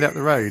just to bring it up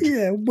the road.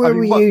 Yeah, where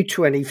were you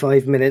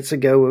 25 minutes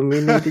ago when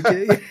we needed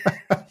you?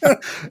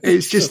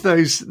 It's just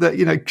those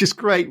that just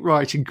great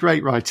writing,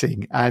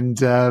 and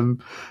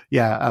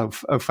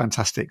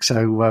fantastic.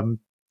 So.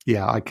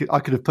 I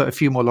could have put a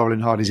few more Laurel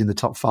and Hardys in the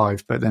top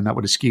 5, but then that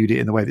would have skewed it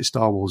in the way that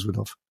Star Wars would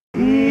have.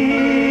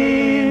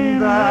 In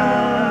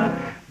the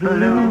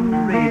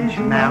Blue Ridge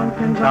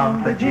Mountains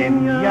of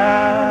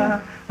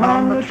Virginia,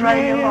 on the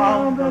trail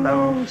of the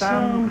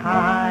lonesome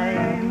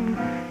pine,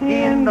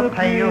 in the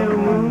pale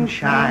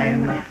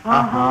moonshine,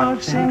 our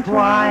hearts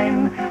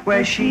entwine,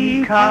 where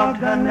she carved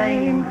her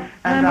name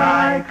and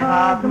I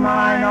carved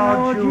mine.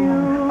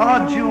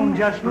 Oh June,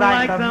 just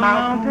like the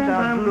mountains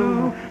are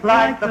blue,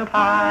 like the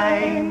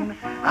pine,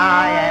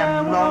 I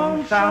am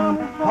lonesome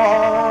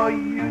for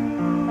you.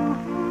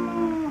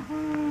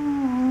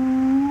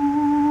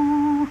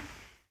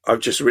 I've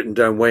just written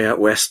down Way Out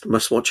West.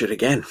 Must watch it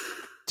again.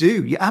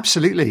 Do you?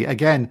 Absolutely.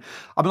 Again,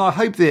 I mean, I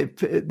hope that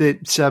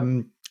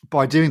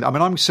by doing that, I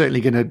mean, I'm certainly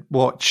going to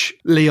watch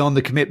Leon,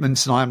 The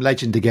Commitments, and I Am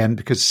Legend again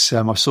because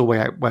I saw Way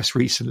Out West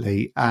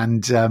recently,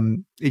 and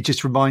it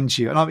just reminds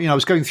you. And I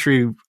was going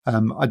through.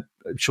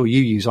 I'm sure I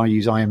use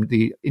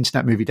the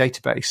Internet Movie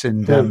Database,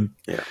 and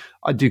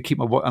I do keep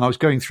and I was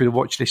going through the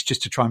watch list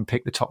just to try and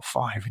pick the top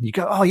 5. And you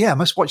go, oh yeah, I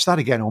must watch that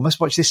again, or I must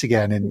watch this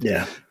again. And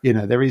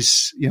there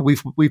is,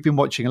 we've been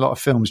watching a lot of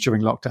films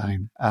during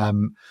lockdown.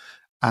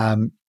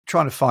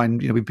 Trying to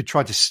find, we've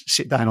tried to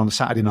sit down on a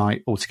Saturday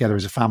night all together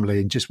as a family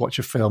and just watch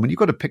a film, and you've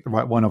got to pick the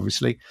right one,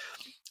 obviously.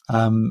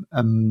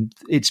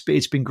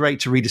 It's been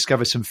great to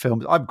rediscover some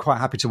films. I'm quite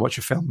happy to watch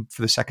a film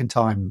for the second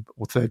time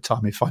or third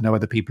time if I know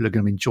other people are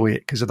going to enjoy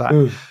it because of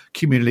that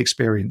communal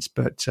experience.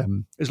 But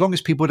as long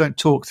as people don't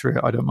talk through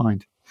it, I don't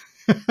mind.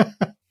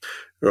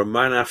 You're a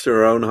man after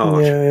her own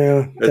heart.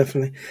 Yeah,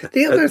 definitely.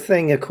 The other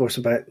thing, of course,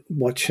 about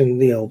watching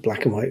the old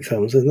black and white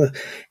films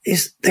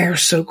is they're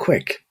so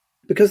quick.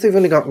 Because they've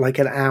only got like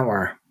an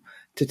hour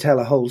to tell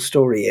a whole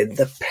story in,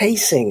 the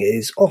pacing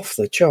is off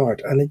the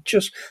chart, and they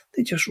just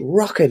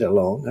rocket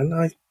along, and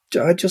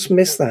I just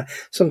miss that.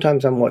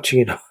 Sometimes I'm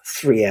watching a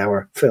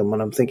 3-hour film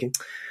and I'm thinking,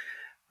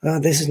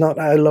 this is not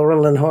how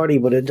Laurel and Hardy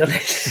would have done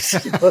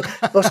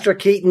it. Buster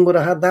Keaton would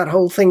have had that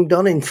whole thing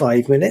done in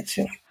 5 minutes.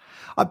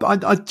 I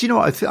do you know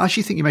what? I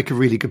actually think you make a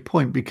really good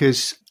point,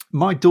 because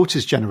my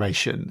daughter's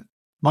generation.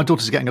 My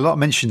daughter's getting a lot of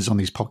mentions on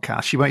these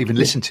podcasts. She won't even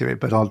listen to it,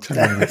 but I'll tell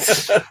you.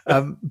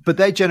 But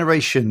their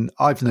generation,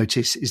 I've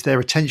noticed, is their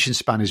attention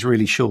span is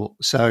really short.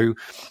 So,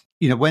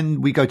 when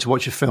we go to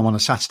watch a film on a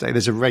Saturday,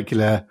 there's a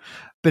regular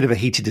bit of a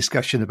heated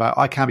discussion about,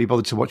 I can't be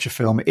bothered to watch a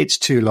film. It's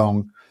too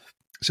long.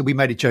 So we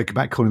made a joke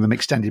about calling them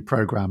extended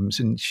programs.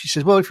 And she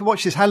says, well, if you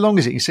watch this, how long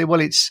is it? You say,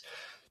 well, it's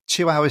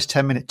 2 hours,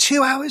 10 minutes.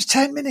 2 hours,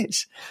 10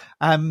 minutes.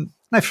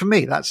 No, for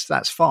me,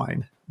 that's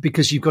fine,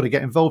 because you've got to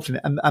get involved in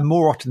it. And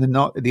more often than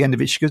not, at the end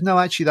of it, she goes, no,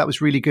 actually, that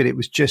was really good. It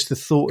was just the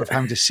thought of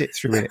having to sit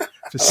through it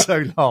for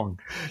so long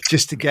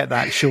just to get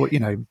that short,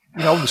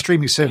 all the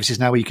streaming services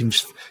now where you can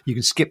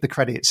skip the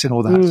credits and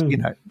all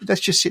that, let's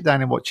just sit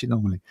down and watch it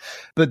normally.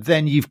 But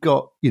then you've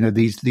got,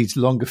 these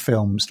longer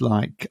films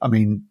like,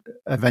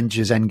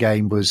 Avengers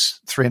Endgame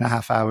was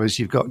 3.5 hours.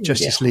 You've got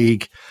Justice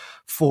League,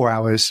 4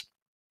 hours.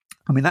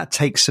 That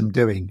takes some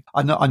doing.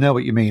 I know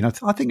what you mean. I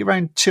think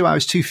around 2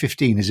 hours,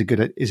 2:15 is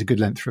a good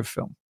length for a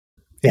film,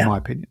 in my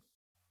opinion.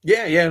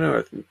 Yeah, no,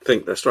 I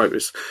think that's right.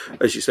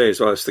 As you say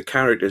as well, as the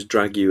characters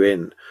drag you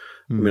in.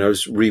 I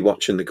was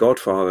rewatching The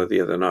Godfather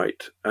the other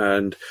night,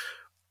 and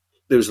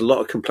there was a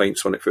lot of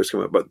complaints when it first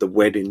came out about the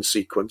wedding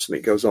sequence, and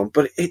it goes on,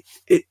 but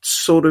it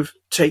sort of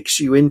takes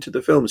you into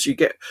the film, so you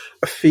get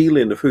a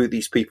feeling of who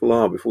these people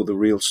are before the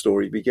real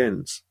story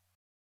begins.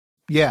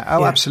 Yeah. Oh,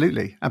 yeah.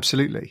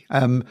 Absolutely.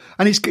 And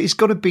it's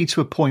got to be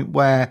to a point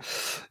where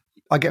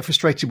I get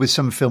frustrated with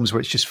some films where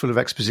it's just full of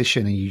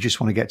exposition and you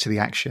just want to get to the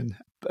action.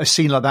 A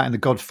scene like that in The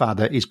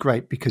Godfather is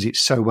great because it's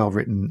so well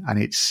written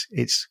and it's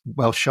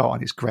well shot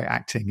and it's great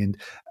acting,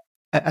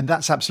 and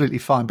that's absolutely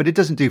fine. But it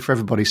doesn't do for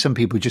everybody. Some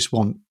people just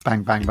want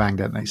bang, bang, bang,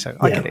 don't they? So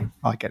I get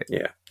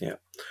it. Yeah.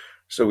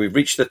 So we've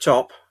reached the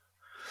top.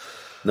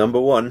 Number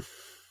one.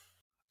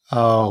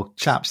 Oh,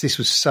 chaps, this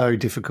was so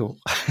difficult.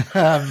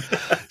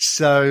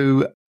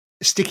 So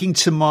sticking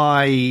to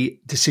my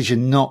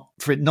decision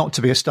for it not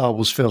to be a Star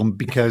Wars film,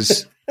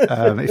 because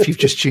if you've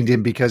just tuned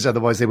in, because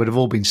otherwise they would have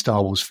all been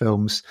Star Wars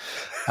films,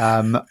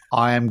 I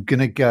am going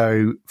to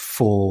go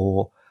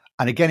for,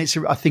 and again,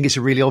 I think it's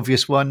a really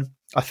obvious one,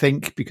 I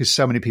think, because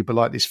so many people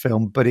like this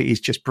film, but it is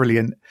just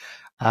brilliant.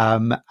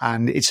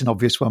 And it's an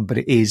obvious one, but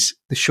it is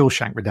The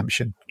Shawshank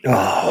Redemption.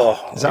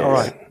 Oh, is that all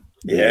right?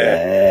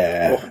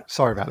 Yeah. Oh,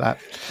 sorry about that.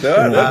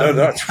 No,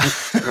 that's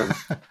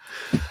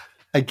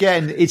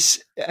again,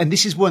 and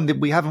this is one that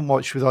we haven't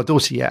watched with our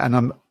daughter yet,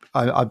 and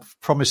I've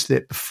promised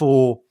that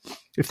before,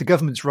 if the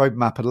government's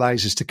roadmap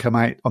allows us to come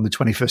out on the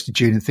 21st of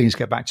June and things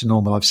get back to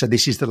normal, I've said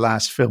this is the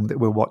last film that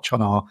we'll watch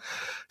on our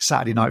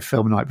Saturday night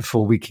film night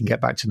before we can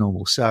get back to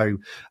normal. So,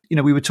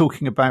 we were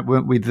talking about,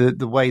 weren't we,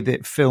 the way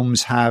that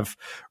films have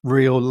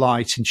real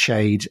light and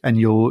shade, and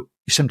you're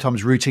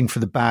sometimes rooting for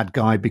the bad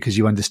guy because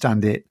you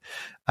understand it,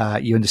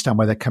 you understand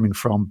where they're coming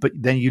from, but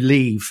then you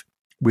leave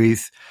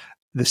with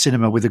the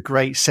cinema with a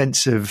great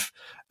sense of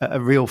a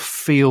real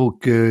feel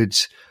good,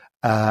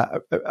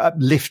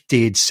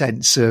 uplifted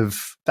sense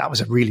of that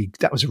was a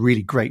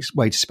really great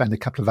way to spend a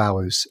couple of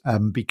hours,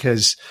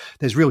 because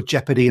there's real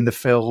jeopardy in the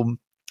film.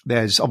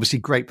 There's obviously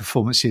great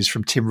performances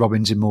from Tim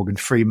Robbins and Morgan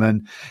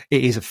Freeman.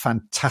 It is a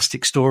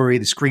fantastic story.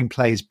 The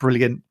screenplay is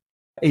brilliant.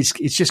 It's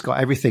just got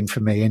everything for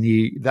me.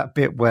 And that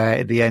bit where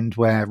at the end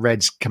where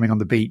Red's coming on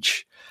the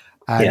beach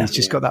and he's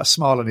just got that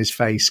smile on his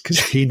face because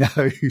he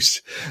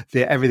knows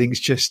that everything's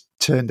just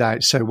turned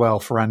out so well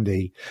for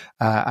Andy,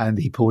 and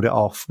he pulled it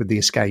off with the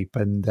escape.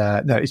 And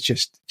no, it's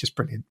just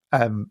brilliant.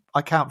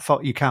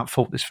 You can't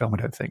fault this film, I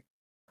don't think.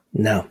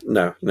 No.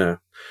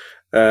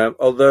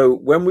 Although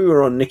when we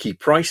were on Nikki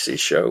Price's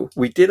show,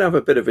 we did have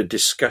a bit of a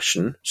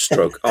discussion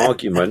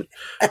argument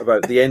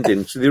about the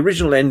ending. So the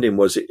original ending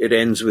was it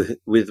ends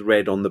with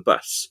Red on the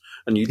bus,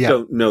 and you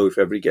don't know if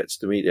everybody gets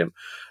to meet him.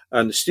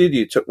 And the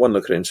studio took one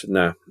look at it and said,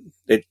 no,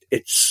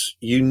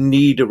 you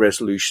need a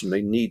resolution.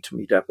 They need to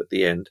meet up at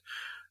the end.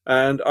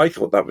 And I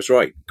thought that was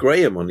right.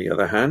 Graham, on the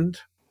other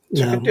hand,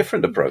 took a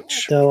different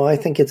approach. No, I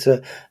think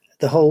the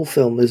whole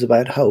film is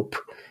about hope,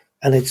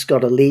 and it's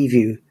got to leave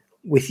you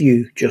with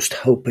you just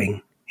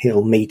hoping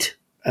he'll meet.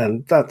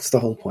 And that's the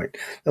whole point.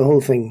 The whole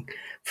thing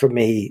for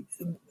me,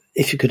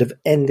 if you could have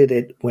ended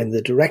it when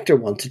the director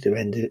wanted to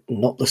end it,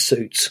 not the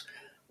suits,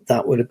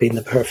 that would have been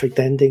the perfect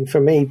ending for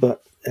me.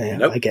 But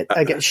nope.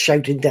 I get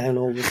shouted down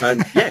all the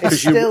time. It's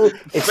still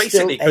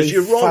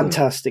a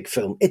fantastic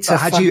film. It's a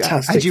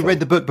fantastic Had you read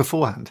the book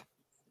beforehand?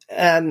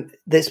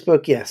 This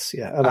book, yes.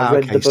 Yeah. And I've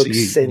read the book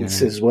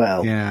since as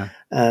well. Yeah.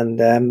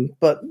 And,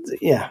 but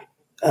yeah.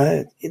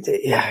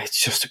 It's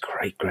just a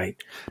great.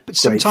 But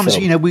sometimes,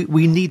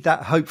 we need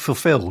that hope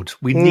fulfilled.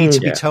 We need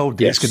to be told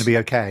that it's going to be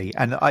okay.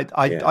 And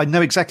I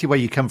know exactly where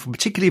you come from,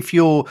 particularly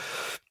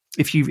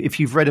if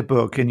you've read a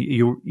book and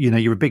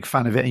you're a big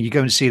fan of it, and you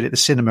go and see it at the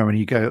cinema and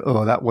you go,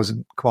 oh, that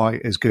wasn't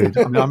quite as good.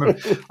 I mean,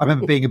 I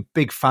remember being a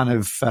big fan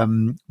of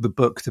the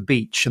book The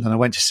Beach, and then I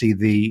went to see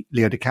the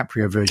Leo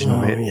DiCaprio version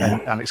of it,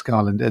 and Alex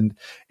Garland, and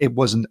it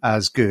wasn't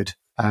as good.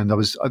 And I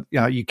was,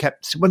 you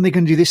kept, when are they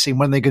going to do this scene?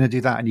 When are they going to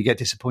do that? And you get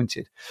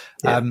disappointed.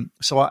 Yeah.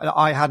 So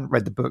I hadn't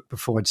read the book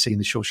before I'd seen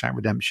The Shawshank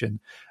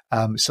Redemption.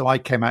 So I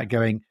came out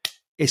going,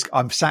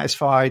 I'm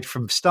satisfied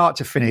from start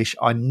to finish.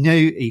 I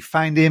knew he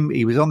found him.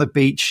 He was on the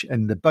beach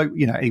and the boat,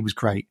 he was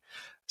great.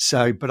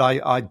 So, but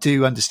I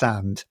do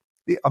understand.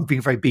 I'm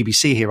being very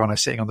BBC here, on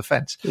sitting on the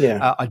fence.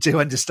 Yeah. I do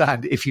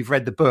understand if you've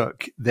read the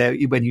book,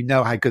 when you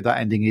know how good that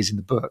ending is in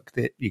the book,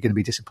 that you're going to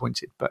be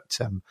disappointed. But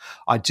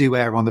I do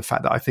err on the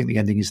fact that I think the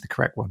ending is the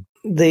correct one.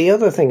 The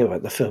other thing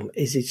about the film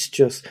is it's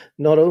just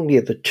not only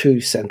are the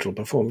two central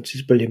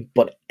performances brilliant,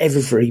 but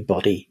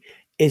everybody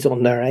is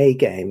on their A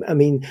game. I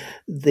mean,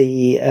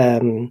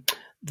 the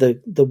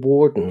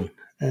warden,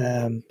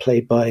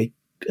 played by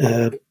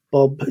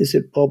Bob, is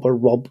it Bob or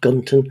Rob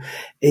Gunton?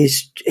 He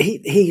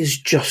is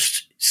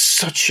just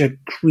such a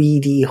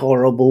greedy,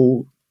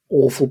 horrible,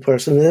 awful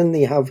person. And then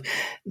they have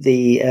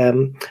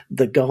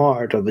the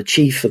guard, or the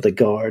chief of the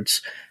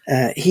guards.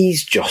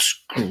 He's just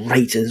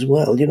great as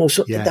well.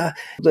 So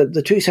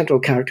the two central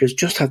characters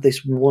just have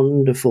this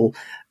wonderful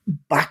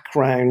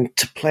background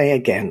to play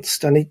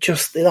against, and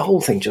the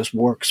whole thing just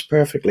works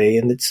perfectly.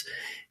 And it's,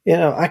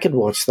 I could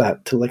watch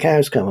that till the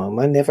cows come home.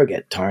 I never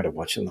get tired of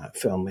watching that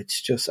film.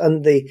 It's just,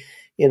 and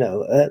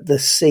the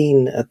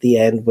scene at the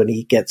end when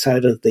he gets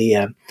out of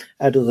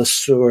the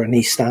sewer and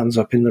he stands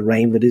up in the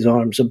rain with his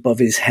arms above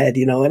his head,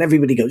 and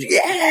everybody goes,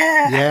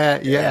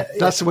 yeah.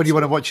 That's the one you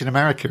want to watch in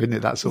America, isn't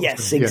it? That sort of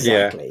thing.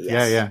 Exactly.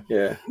 Yeah.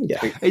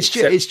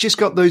 It's just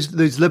got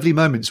those lovely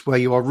moments where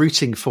you are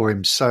rooting for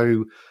him.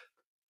 So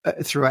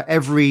throughout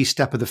every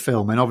step of the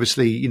film, and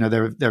obviously,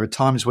 there are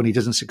times when he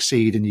doesn't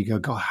succeed, and you go,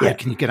 God, how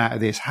can you get out of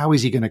this? How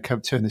is he going to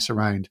turn this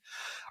around?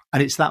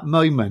 And it's that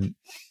moment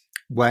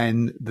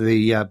when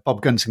the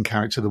Bob Gunton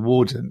character, the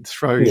warden,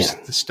 throws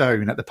the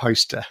stone at the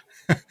poster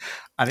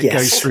and it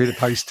goes through the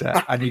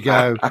poster, and you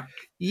go,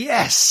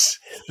 yes!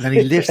 And then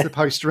he lifts the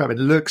poster up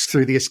and looks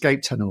through the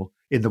escape tunnel.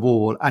 in the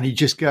wall, and you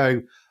just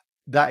go,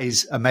 that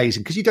is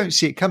amazing, because you don't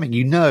see it coming.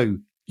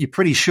 You're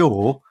pretty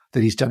sure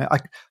that he's done it. I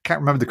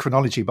can't remember the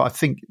chronology, but I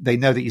think they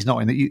know that he's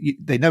not in the.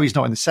 They know he's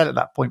not in the set at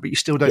that point, but you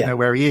still don't know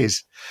where he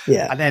is.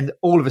 Yeah, and then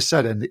all of a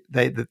sudden,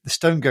 the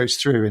stone goes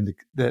through, and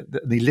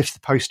he lifts the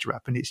poster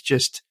up, and it's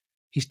just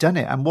he's done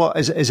it. And what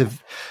as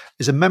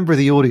a member of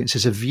the audience,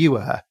 as a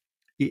viewer,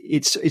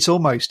 it's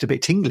almost a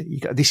bit tingly. You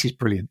go, this is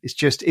brilliant.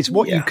 It's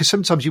what you, because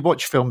sometimes you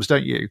watch films,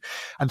 don't you,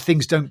 and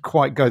things don't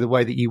quite go the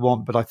way that you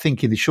want. But I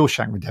think in the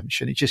Shawshank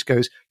Redemption, it just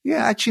goes,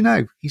 yeah, actually,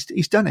 no,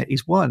 he's done it.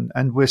 He's won,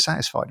 and we're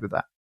satisfied with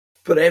that.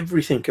 But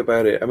everything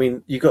about it, I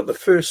mean, you got the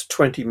first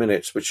 20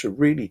 minutes, which are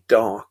really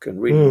dark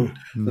and really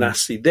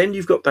nasty. Then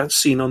you've got that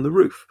scene on the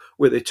roof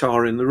where they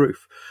tar in the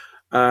roof,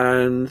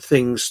 and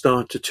things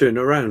start to turn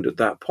around at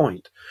that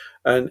point.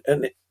 And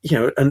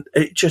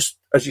it just,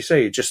 as you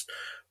say, it just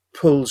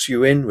pulls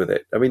you in with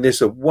it. I mean,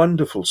 there's a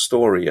wonderful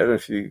story. I don't know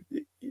if you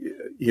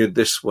heard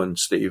this one,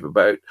 Steve,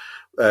 about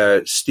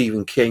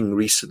Stephen King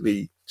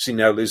recently. He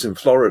now lives in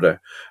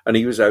Florida, and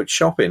he was out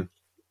shopping.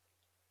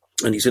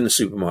 And he's in the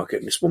supermarket,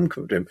 and this woman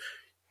comes to him,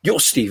 "You're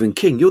Stephen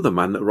King. You're the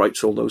man that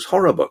writes all those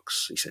horror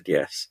books." He said,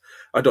 "Yes,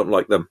 I don't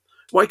like them.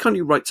 Why can't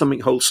you write something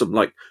wholesome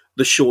like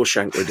The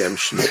Shawshank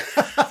Redemption?"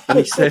 and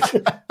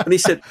he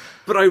said,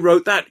 "But I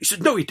wrote that." He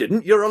said, "No, he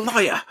didn't. You're a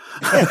liar."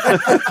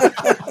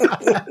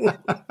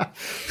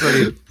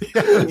 Brilliant.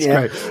 Yeah, that's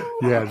great.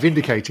 Yeah,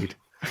 vindicated.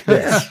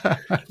 Yes.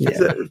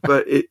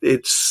 But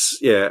it's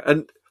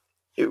and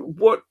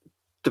what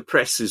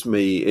depresses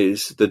me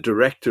is the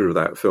director of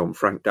that film,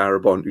 Frank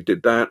Darabont, who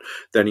did that.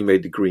 Then he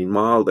made The Green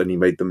Mile. Then he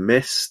made The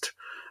Mist.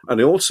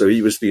 And also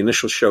he was the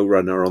initial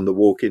showrunner on The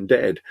Walking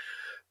Dead.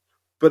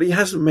 But he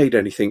hasn't made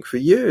anything for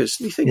years.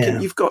 And you're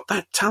thinking, you've got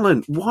that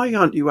talent. Why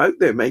aren't you out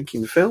there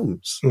making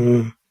films?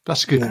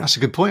 That's good. That's a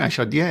good point,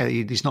 actually. Yeah,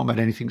 he's not made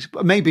anything.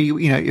 But maybe,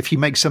 if you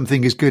make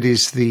something as good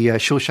as the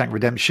Shawshank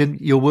Redemption,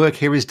 your work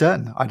here is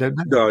done. I don't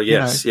know. Oh,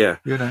 yes,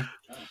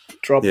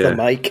 Drop the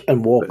mic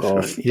and walk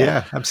off. Right.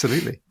 Yeah,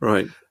 absolutely.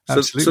 Right.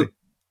 Absolutely.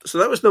 So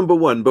that was number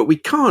one, but we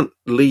can't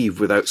leave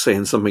without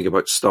saying something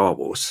about Star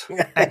Wars.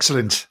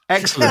 Excellent.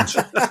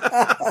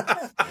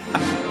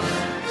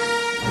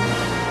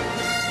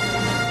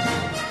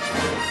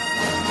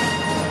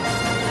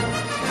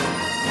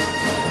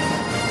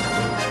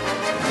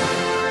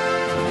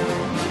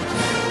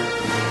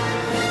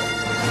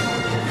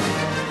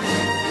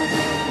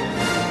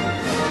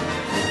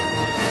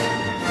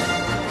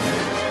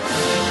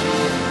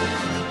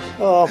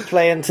 Oh,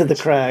 playing to the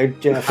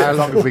crowd, Jeff. How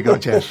long have we got,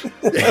 Jeff?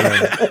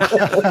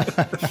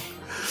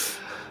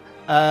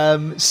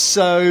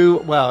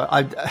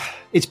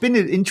 It's been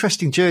an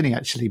interesting journey,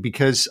 actually,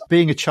 because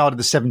being a child of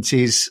the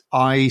 70s,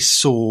 I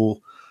saw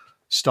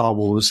Star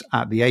Wars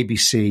at the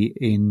ABC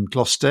in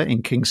Gloucester,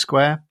 in King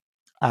Square,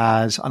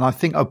 and I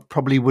think I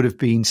probably would have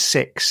been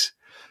 6,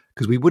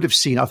 because we would have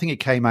seen, I think it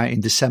came out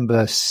in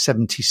December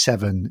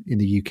 77 in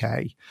the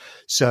UK.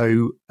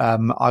 So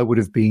I would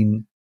have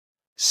been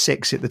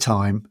 6 at the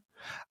time.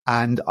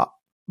 And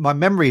my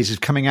memories of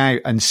coming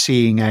out and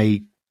seeing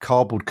a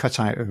cardboard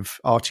cutout of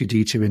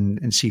R2-D2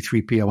 and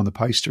C-3PO on the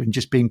poster and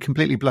just being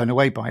completely blown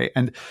away by it.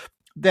 And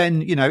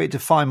then, it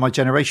defined my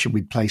generation.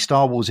 We'd play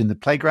Star Wars in the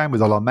playground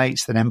with all our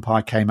mates. Then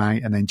Empire came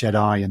out, and then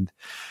Jedi,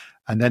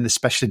 and then the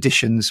special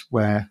editions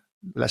where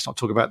let's not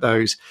talk about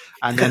those.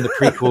 And then the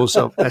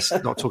prequels, let's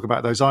not talk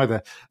about those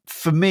either.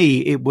 For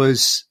me, it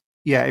was...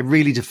 it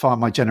really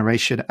defined my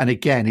generation. And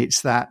again,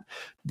 it's that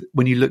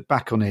when you look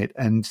back on it,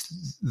 and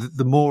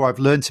the more I've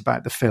learned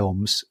about the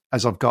films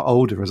as I've got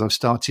older, as I've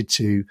started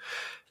to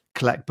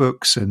collect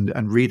books and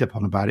read up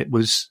on about it,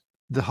 was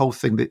the whole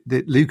thing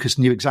that Lucas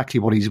knew exactly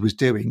what he was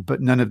doing,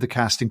 but none of the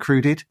cast and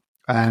crew did.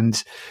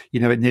 And,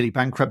 it nearly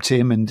bankrupted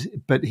him,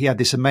 but he had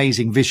this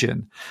amazing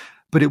vision.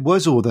 But it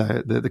was all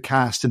the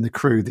cast and the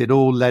crew that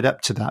all led up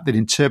to that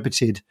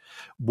interpreted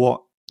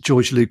what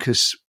George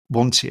Lucas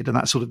wanted, and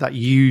that sort of that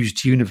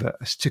used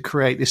universe to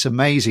create this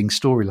amazing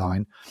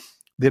storyline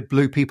that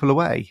blew people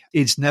away.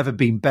 It's never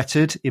been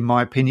bettered, in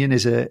my opinion,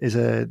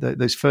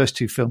 those first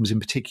 2 films in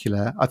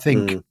particular. I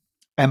think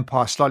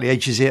Empire slightly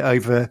edges it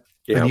over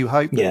A New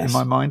Hope in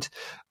my mind.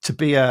 To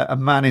be a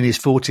man in his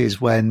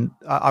 40s, when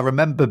I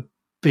remember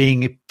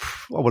being, it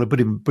would have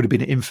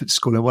been at infant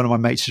school, and one of my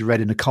mates had read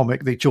in a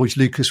comic that George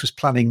Lucas was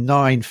planning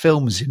 9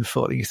 films in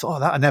foot, and you thought,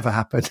 that'll never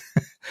happen.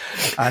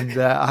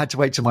 And I had to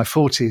wait till my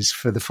 40s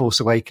for The Force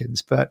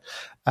Awakens, but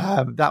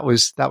that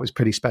was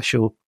pretty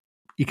special.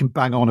 You can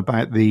bang on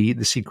about the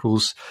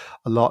sequels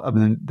a lot. I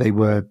mean, they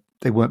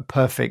weren't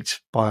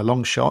perfect by a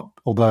long shot,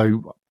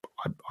 although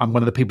I'm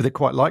one of the people that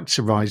quite liked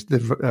the Rise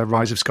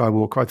of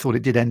Skywalker. I thought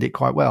it did end it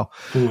quite well.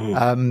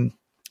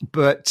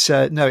 But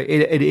no,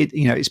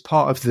 it's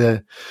part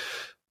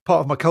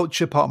of my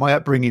culture, part of my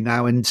upbringing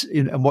now, and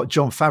what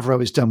Jon Favreau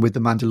has done with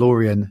The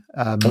Mandalorian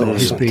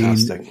has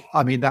been.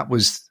 I mean, that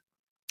was,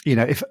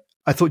 if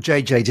I thought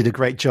JJ did a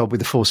great job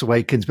with The Force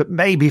Awakens, but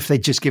maybe if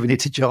they'd just given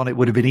it to Jon, it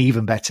would have been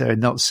even better,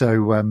 and not so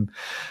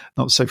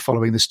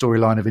following the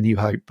storyline of A New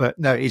Hope. But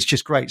no, it's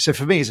just great. So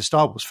for me as a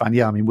Star Wars fan,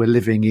 we're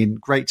living in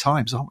great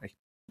times, aren't we?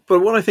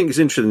 But what I think is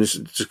interesting in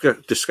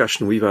this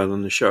discussion we've had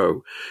on the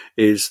show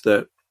is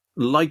that,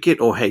 like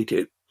it or hate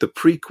it, the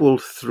prequel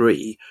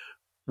 3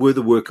 were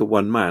the work of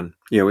one man.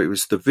 It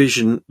was the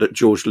vision that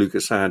George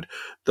Lucas had.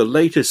 The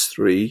latest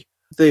 3,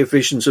 they're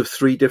visions of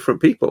 3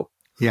 different people.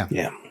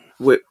 Yeah.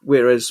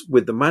 Whereas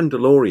with The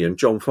Mandalorian,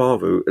 Jon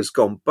Favreau has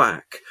gone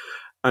back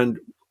and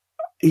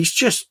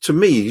to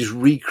me, he's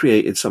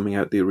recreated something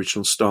out of the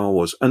original Star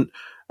Wars. And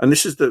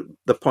this is the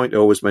point I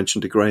always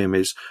mention to Graham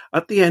is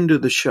at the end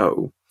of the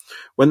show,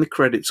 when the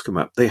credits come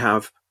up, they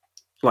have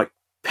like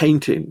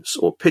paintings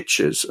or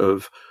pictures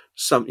of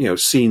some,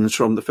 scenes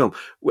from the film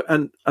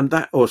and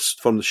that, or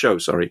from the show,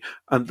 sorry.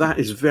 And that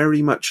is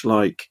very much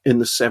like in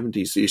the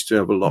 70s, they used to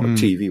have a lot of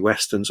TV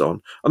Westerns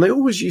on, and they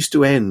always used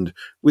to end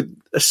with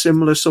a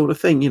similar sort of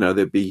thing.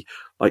 There'd be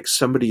like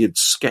somebody had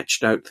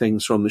sketched out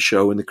things from the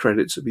show and the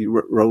credits would be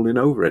rolling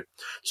over it.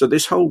 So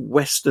this whole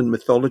Western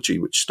mythology,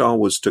 which Star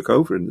Wars took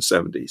over in the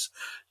 70s,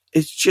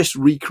 it's just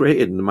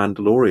recreated in The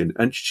Mandalorian,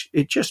 and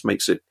it just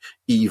makes it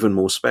even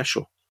more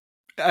special.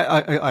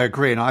 I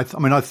agree. And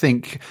I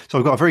think, so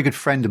I've got a very good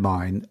friend of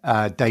mine,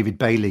 David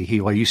Bailey,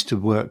 who I used to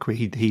work with.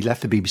 He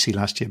left the BBC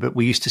last year, but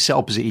we used to sit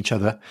opposite each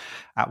other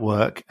at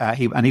work.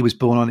 He was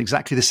born on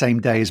exactly the same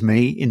day as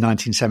me in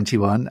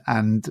 1971.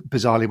 And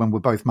bizarrely, when we're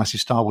both massive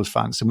Star Wars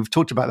fans, and we've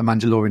talked about The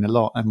Mandalorian a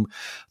lot. And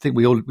I think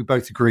we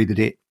both agree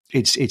that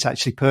it's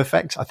actually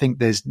perfect. I think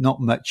there's not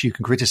much you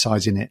can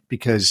criticize in it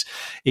because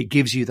it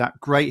gives you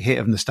that great hit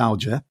of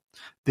nostalgia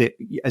that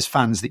as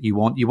fans that you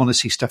want to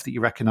see stuff that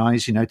you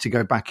recognize, to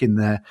go back in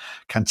the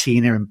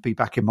cantina and be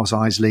back in Mos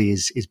Eisley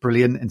is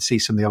brilliant and see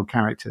some of the old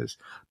characters,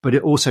 but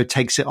it also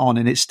takes it on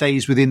and it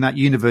stays within that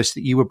universe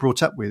that you were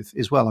brought up with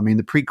as well. I mean,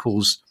 the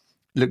prequels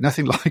look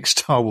nothing like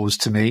Star Wars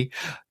to me.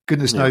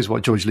 Goodness knows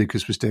what George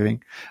Lucas was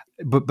doing,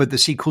 but the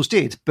sequels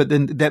did. But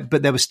then,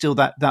 there was still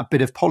that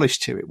bit of polish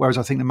to it. Whereas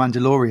I think The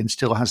Mandalorian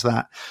still has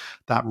that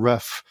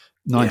rough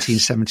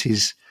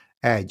 1970s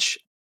edge.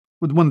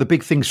 One of the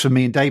big things for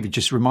me and David,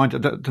 just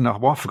reminded, I don't know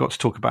why I forgot to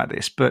talk about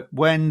this, but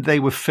when they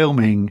were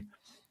filming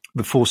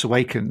The Force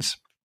Awakens,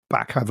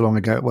 back however long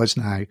ago it was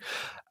now,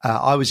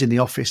 I was in the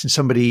office and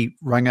somebody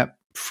rang up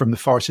from the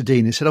Forest of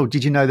Dean and said, "Oh,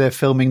 did you know they're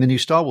filming the new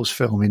Star Wars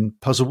film in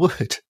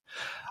Puzzlewood?"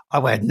 I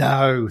went,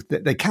 "No,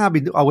 they can't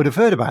be. I would have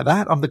heard about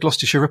that. I'm the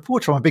Gloucestershire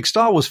reporter. I'm a big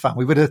Star Wars fan.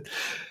 We would have."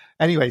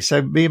 Anyway,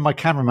 so me and my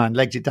cameraman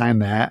legged it down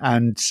there,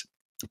 and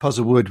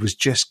Puzzlewood was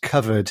just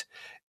covered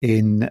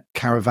in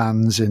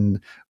caravans and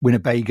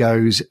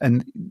Winnebagos.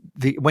 And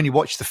when you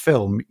watch the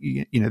film,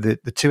 the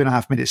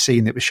 2.5 minute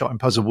scene that was shot in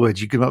Puzzlewood,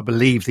 you cannot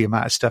believe the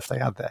amount of stuff they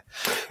had there.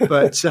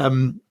 But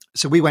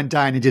so we went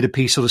down and did a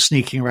piece sort of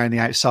sneaking around the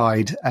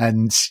outside,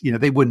 and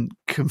they wouldn't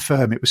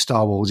confirm it was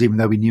Star Wars, even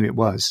though we knew it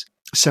was.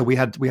 So we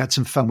had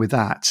some fun with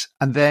that.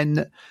 And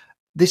then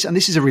this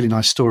is a really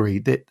nice story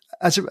that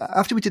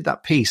after we did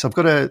that piece, I've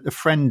got a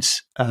friend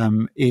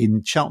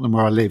in Cheltenham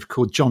where I live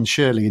called John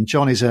Shirley, and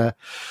John is a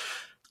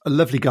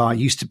lovely guy.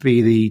 He used to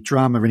be the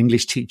drama and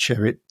English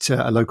teacher at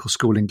a local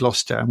school in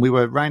Gloucester, and we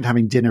were round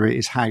having dinner at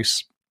his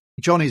house.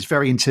 John is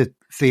very into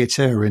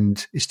theatre,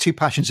 and his two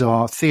passions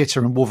are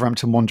theatre and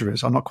Wolverhampton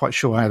Wanderers. I'm not quite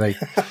sure how they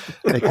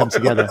come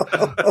together,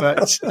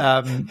 but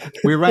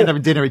we were around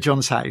having dinner at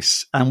John's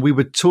house, and we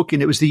were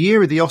talking. It was the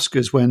year of the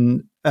Oscars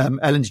when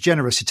Ellen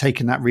DeGeneres had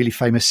taken that really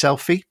famous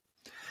selfie.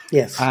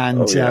 Yes,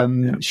 and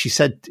he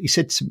said,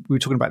 we were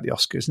talking about the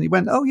Oscars, and he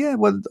went, "Oh yeah,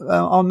 well,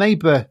 our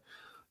neighbour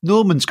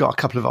Norman's got a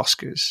couple of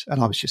Oscars,"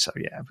 and I was just,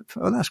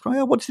 that's great.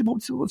 Oh, what's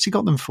he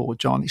got them for,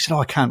 John? He said, "Oh,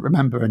 I can't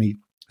remember," and he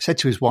said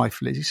to his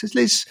wife, Liz, he says,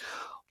 "Liz,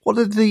 what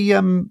are the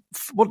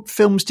what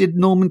films did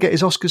Norman get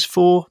his Oscars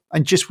for?"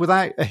 And just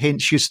without a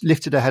hint, she just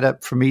lifted her head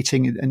up from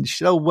eating and she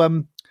said,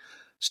 "Oh,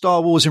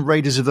 Star Wars and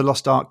Raiders of the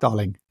Lost Ark,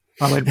 darling."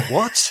 I went,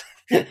 "What?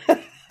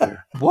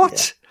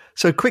 What?" Yeah.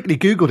 So quickly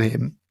Googled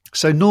him.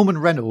 So Norman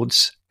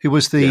Reynolds, who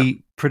was the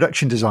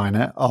production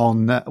designer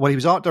on, he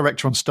was art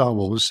director on Star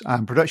Wars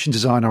and production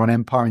designer on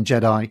Empire and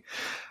Jedi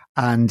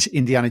and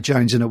Indiana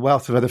Jones and a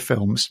wealth of other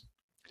films,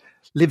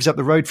 lives up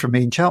the road from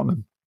me in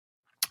Cheltenham.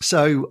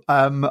 So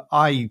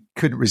I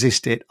couldn't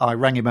resist it. I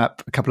rang him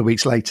up a couple of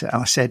weeks later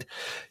and I said,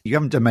 "You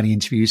haven't done many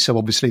interviews, so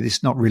obviously this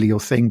is not really your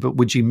thing, but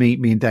would you meet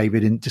me and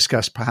David and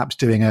discuss perhaps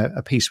doing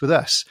a piece with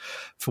us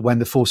for when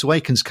The Force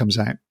Awakens comes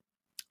out?"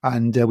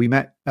 And we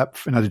met up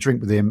and had a drink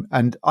with him.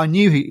 And I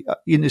knew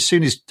as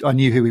soon as I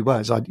knew who he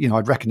was, I'd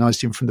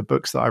recognized him from the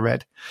books that I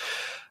read.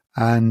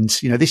 And,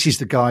 this is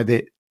the guy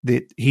that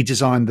he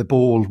designed the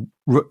ball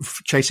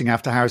chasing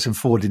after Harrison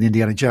Ford in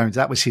Indiana Jones.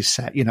 That was his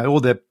set,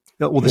 all the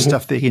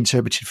stuff that he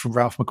interpreted from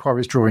Ralph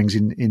McQuarrie's drawings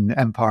in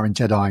Empire and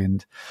Jedi.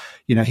 And,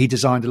 he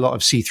designed a lot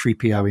of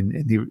C-3PO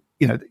in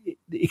the,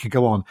 it could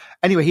go on.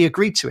 Anyway, he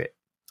agreed to it.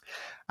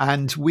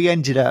 And we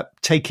ended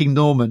up taking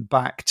Norman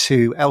back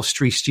to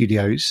Elstree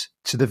Studios,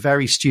 to the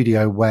very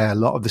studio where a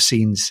lot of the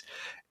scenes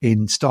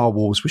in Star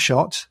Wars were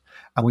shot.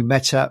 And we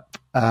met up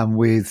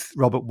with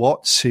Robert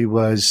Watts, who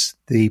was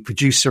the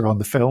producer on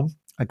the film,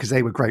 because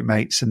they were great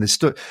mates, and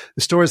the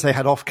stories they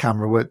had off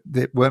camera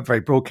weren't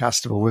very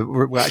broadcastable.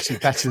 Were actually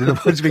better than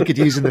the ones we could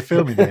use in the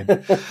filming.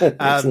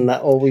 Isn't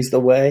that always the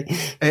way?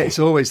 It's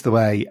always the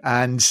way,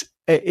 and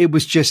it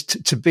was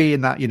just to be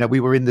in that. We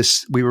were in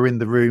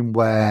the room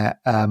where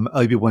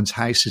Obi-Wan's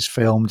house is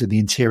filmed, and the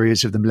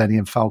interiors of the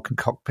Millennium Falcon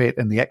cockpit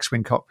and the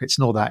X-Wing cockpits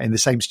and all that in the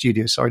same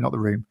studio. Sorry, not the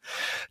room.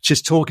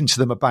 Just talking to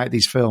them about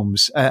these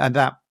films, and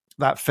that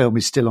film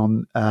is still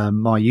on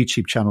my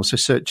YouTube channel. So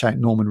search out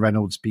Norman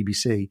Reynolds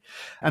BBC.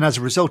 And as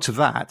a result of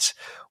that,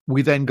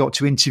 we then got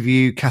to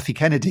interview Kathy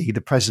Kennedy, the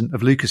president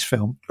of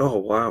Lucasfilm. Oh,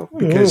 wow.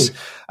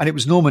 And it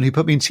was Norman who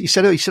put me in. He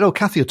said, oh,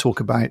 Kathy will talk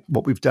about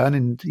what we've done.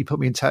 And he put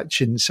me in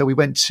touch. And so we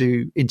went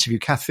to interview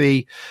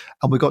Kathy,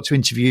 and we got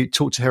to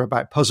talk to her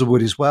about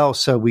Puzzlewood as well.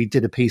 So we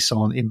did a piece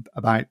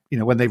about,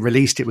 when they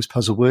released it was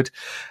Puzzlewood.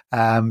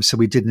 So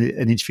we did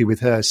an interview with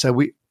her. So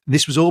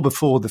this was all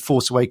before The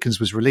Force Awakens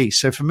was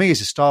released. So for me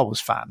as a Star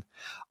Wars fan,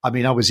 I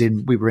mean,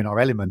 we were in our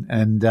element,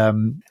 and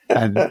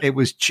it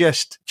was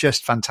just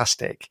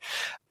fantastic.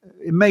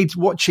 It made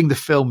watching the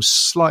film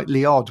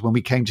slightly odd when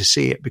we came to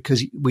see it,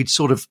 because we'd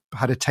sort of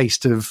had a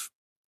taste of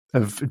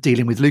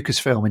dealing with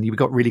Lucasfilm, and you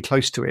got really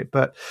close to it,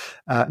 but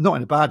not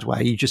in a bad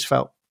way. You just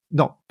felt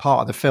not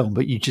part of the film,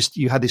 but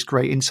you had this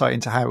great insight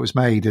into how it was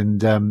made.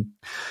 And,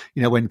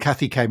 when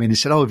Kathy came in and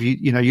said, oh,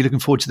 you're looking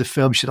forward to the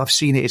film? She said, I've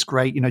seen it. It's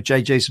great.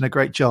 JJ's done a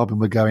great job.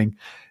 And we're going,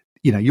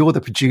 you're the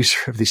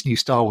producer of this new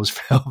Star Wars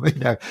film,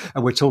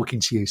 and we're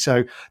talking to you.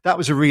 So that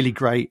was a really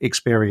great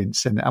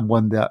experience, and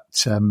one that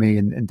me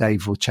and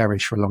Dave will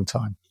cherish for a long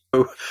time.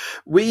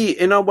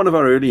 In one of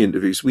our early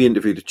interviews, we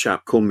interviewed a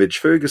chap called Midge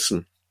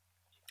Ferguson.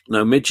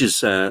 Now, Midge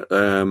is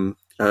a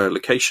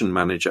location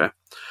manager,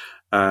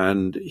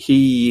 and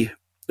he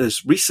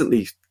has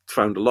recently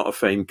found a lot of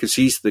fame because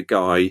he's the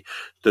guy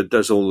that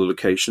does all the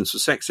locations for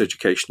Sex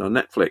Education on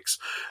Netflix.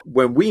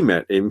 When we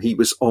met him, he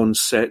was on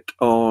set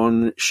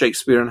on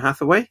Shakespeare and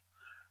Hathaway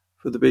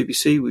for the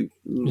BBC. It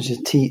was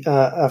a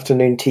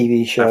afternoon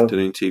TV show.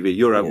 Afternoon TV.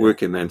 You're out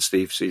working then,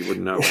 Steve, so you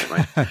wouldn't know,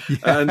 right?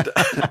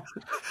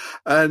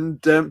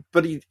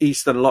 But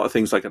he's done a lot of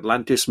things like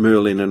Atlantis,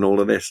 Merlin, and all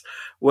of this.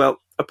 Well,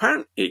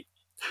 apparently,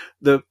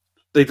 they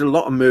did a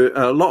lot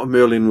of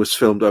Merlin was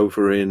filmed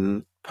over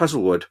in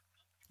Puzzlewood,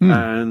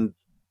 and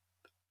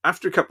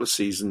after a couple of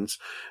seasons,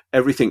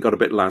 everything got a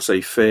bit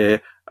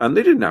laissez-faire, and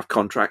they didn't have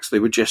contracts. They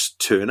would just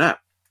turn up.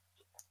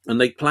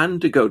 And they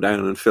planned to go down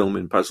and film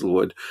in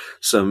Puzzlewood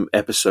some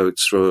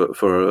episodes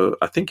for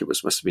I think it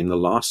must have been the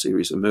last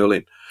series of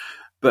Merlin.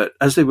 But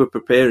as they were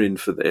preparing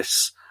for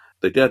this,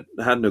 they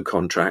had no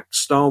contract.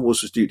 Star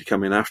Wars was due to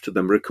come in after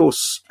them. But of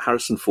course,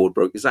 Harrison Ford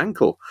broke his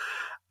ankle,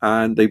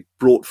 and they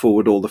brought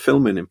forward all the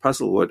filming in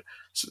Puzzlewood.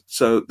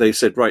 So they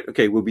said, right,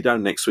 okay, we'll be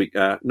down next week.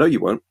 No, you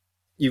won't.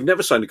 You've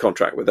never signed a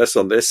contract with us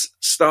on this.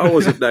 Star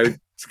Wars have now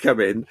to come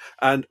in,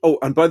 and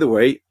by the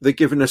way, they're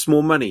giving us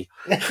more money.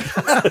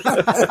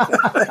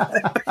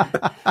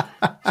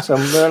 So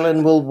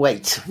Merlin will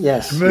wait.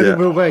 Yes, Merlin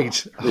will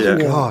wait. Oh,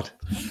 God.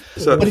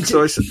 So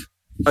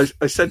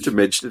I said to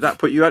Midge, did that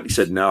put you out? He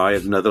said, no, I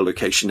had another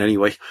location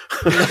anyway.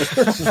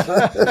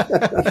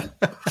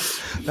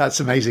 That's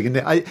amazing.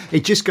 And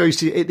it just goes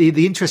to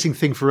the interesting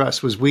thing for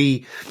us was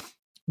we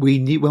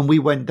knew when we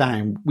went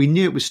down, we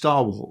knew it was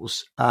Star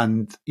Wars,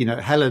 and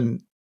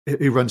Helen,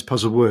 who runs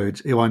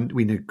Puzzlewood, who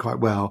we knew quite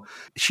well,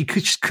 she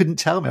just couldn't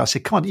tell me. I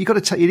said, "Come on, you got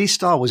to tell. It is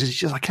Star Wars." It's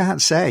just I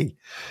can't say.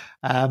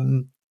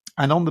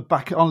 And on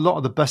a lot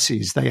of the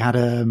buses, they had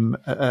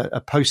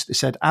a post that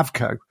said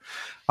Avco.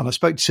 And I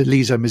spoke to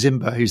Lizo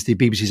Mazimba, who's the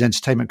BBC's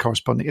entertainment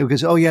correspondent. He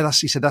goes, "Oh yeah,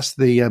 that's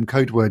the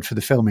code word for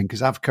the filming,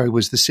 because Avco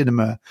was the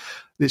cinema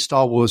that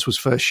Star Wars was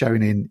first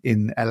shown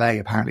in LA,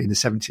 apparently in the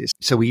 70s.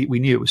 So we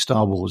knew it was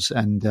Star Wars,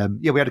 and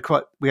we had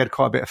quite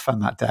a bit of fun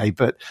that day.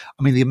 But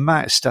I mean, the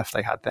amount of stuff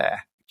they had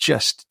there,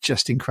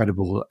 just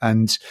incredible.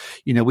 And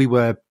we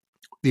were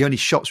the only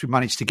shots we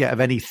managed to get of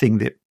anything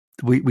that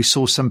we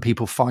saw some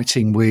people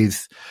fighting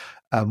with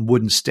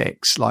wooden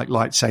sticks like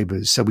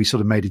lightsabers. So we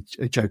sort of made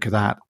a joke of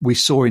that. We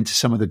saw into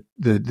some of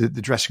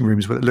the dressing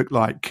rooms where it looked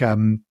like,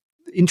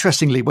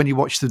 interestingly, when you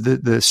watch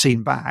the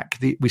scene back,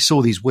 we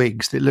saw these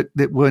wigs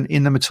that weren't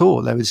in them at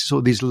all. There was sort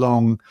of these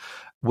long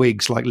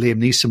wigs like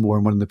Liam Neeson wore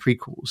in one of the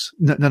prequels.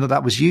 None of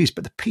that was used,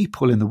 but the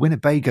people in the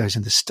Winnebagos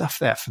and the stuff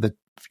there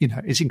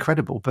it's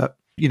incredible. But,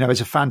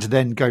 as a fan to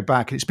then go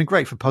back, and it's been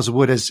great for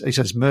Puzzlewood,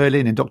 as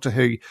Merlin and Doctor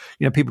Who,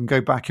 people can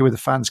go back here with the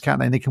fans, can't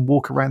they? And they can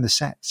walk around the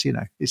sets,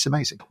 it's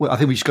amazing. Well, I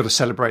think we just got to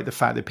celebrate the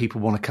fact that people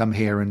want to come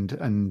here and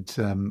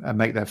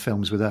make their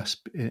films with us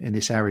in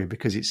this area,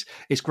 because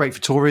it's great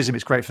for tourism,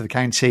 it's great for the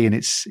county, and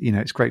it's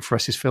great for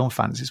us as film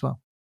fans as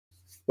well.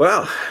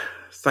 Well,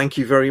 thank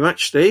you very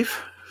much,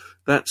 Steve.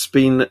 That's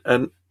been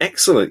an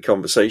excellent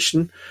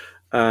conversation.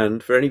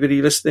 And for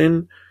anybody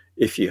listening,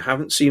 if you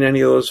haven't seen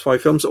any of those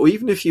 5 films, or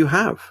even if you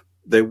have,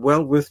 they're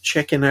well worth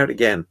checking out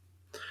again.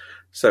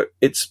 So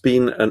it's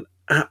been an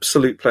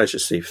absolute pleasure,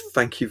 Steve.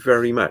 Thank you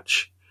very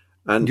much.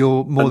 And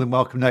you're more than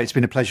welcome. No, it's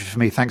been a pleasure for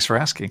me. Thanks for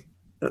asking.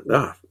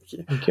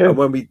 Thank you. And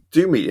when we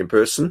do meet in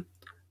person,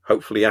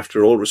 hopefully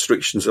after all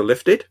restrictions are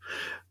lifted,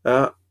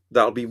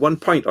 That'll be 1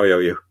 point I owe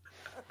you.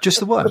 Just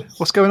the one?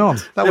 What's going on?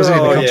 That wasn't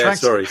in the contract. Yeah,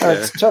 sorry.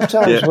 It's tough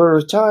times. We're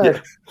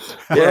retired.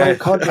 We're all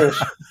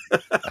codgers.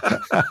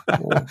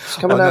 It's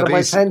coming out of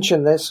my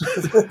pension, this.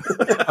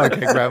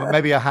 Okay, Graham.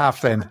 Maybe a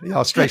half then.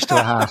 I'll stretch to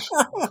a half.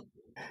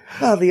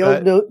 Oh, the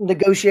old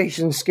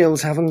negotiation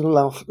skills haven't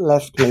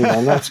left me,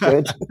 man. That's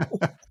good.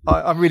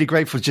 I'm really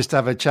grateful just to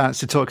have a chance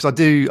to talk, because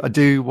I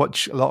do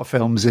watch a lot of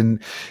films,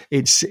 and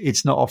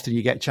it's not often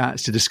you get a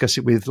chance to discuss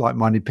it with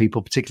like-minded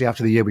people, particularly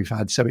after the year we've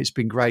had. So it's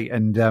been great,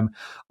 and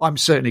I'm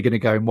certainly going to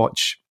go and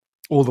watch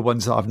all the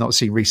ones that I've not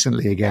seen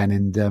recently again,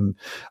 and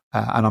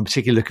I'm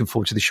particularly looking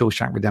forward to the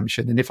Shawshank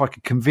Redemption. And if I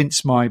could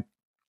convince my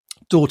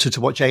daughter to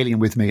watch Alien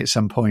with me at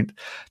some point,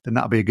 then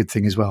that'll be a good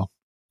thing as well.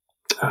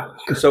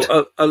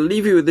 So I'll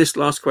leave you with this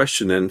last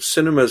question, and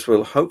cinemas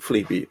will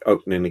hopefully be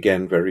opening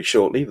again very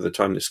shortly. By the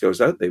time this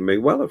goes out, they may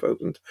well have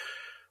opened.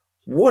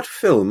 What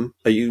film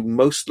are you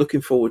most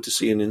looking forward to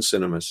seeing in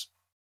cinemas?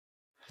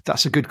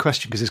 That's a good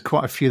question, because there's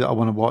quite a few that I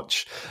want to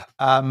watch.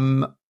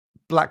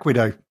 Black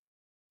Widow.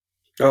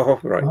 Oh,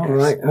 right. All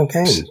right.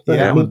 Okay.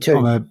 Yeah, me too.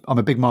 I'm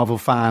a big Marvel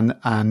fan,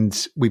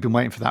 and we've been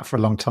waiting for that for a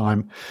long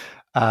time.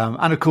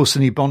 And of course, the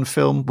new Bond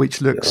film,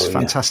 which looks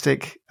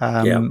fantastic.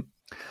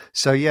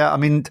 So, yeah, I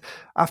mean,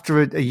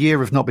 after a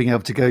year of not being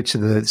able to go to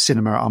the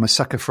cinema, I'm a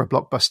sucker for a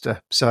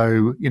blockbuster.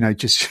 So,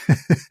 just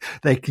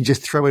they can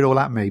just throw it all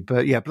at me.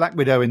 But, yeah, Black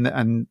Widow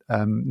and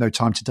No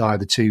Time to Die are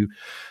the two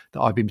that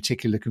I've been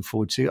particularly looking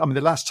forward to. I mean,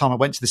 the last time I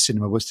went to the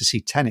cinema was to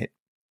see Tenet.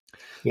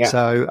 Yeah.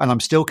 So, and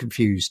I'm still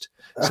confused.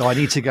 So I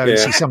need to go and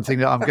see something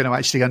that I'm going to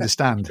actually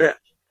understand.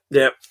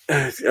 Yeah,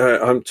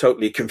 I'm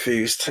totally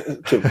confused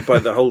by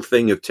the whole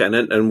thing of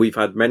Tenet, and we've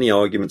had many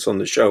arguments on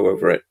the show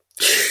over it.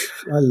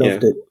 I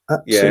loved it.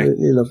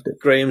 Absolutely loved it.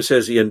 Graham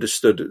says he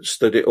understood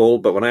it all,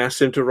 but when I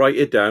asked him to write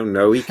it down,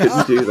 no, he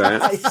couldn't do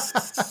that.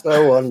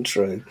 So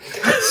untrue.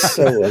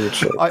 So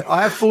untrue.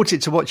 I have fought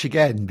it to watch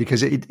again,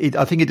 because I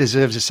think it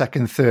deserves a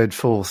second, third,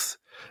 fourth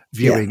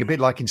viewing, a bit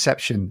like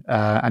Inception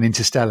and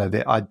Interstellar.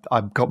 That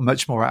I got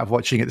much more out of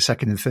watching it the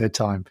second and third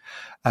time,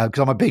 because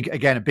I'm a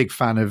big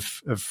fan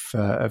of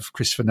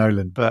Christopher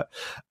Nolan. But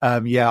I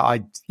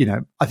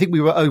think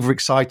we were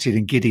overexcited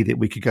and giddy that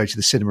we could go to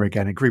the cinema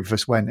again. A group of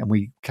us went, and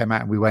we came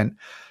out and we went,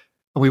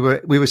 and we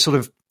were sort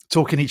of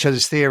talking each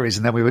other's theories,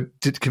 and then we were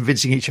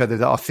convincing each other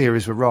that our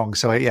theories were wrong.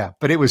 So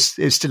but it was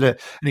still an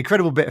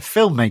incredible bit of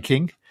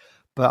filmmaking,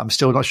 but I'm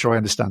still not sure I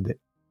understand it.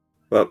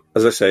 Well,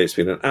 as I say, it's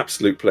been an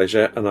absolute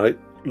pleasure, and I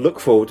look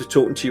forward to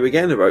talking to you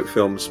again about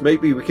films.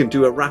 Maybe we can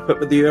do a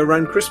wrap-up of the year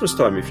around Christmas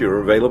time if you're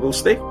available,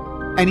 Steve.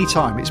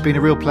 Anytime. It's been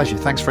a real pleasure.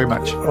 Thanks very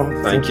much.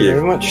 Thank you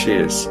very much.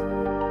 Cheers.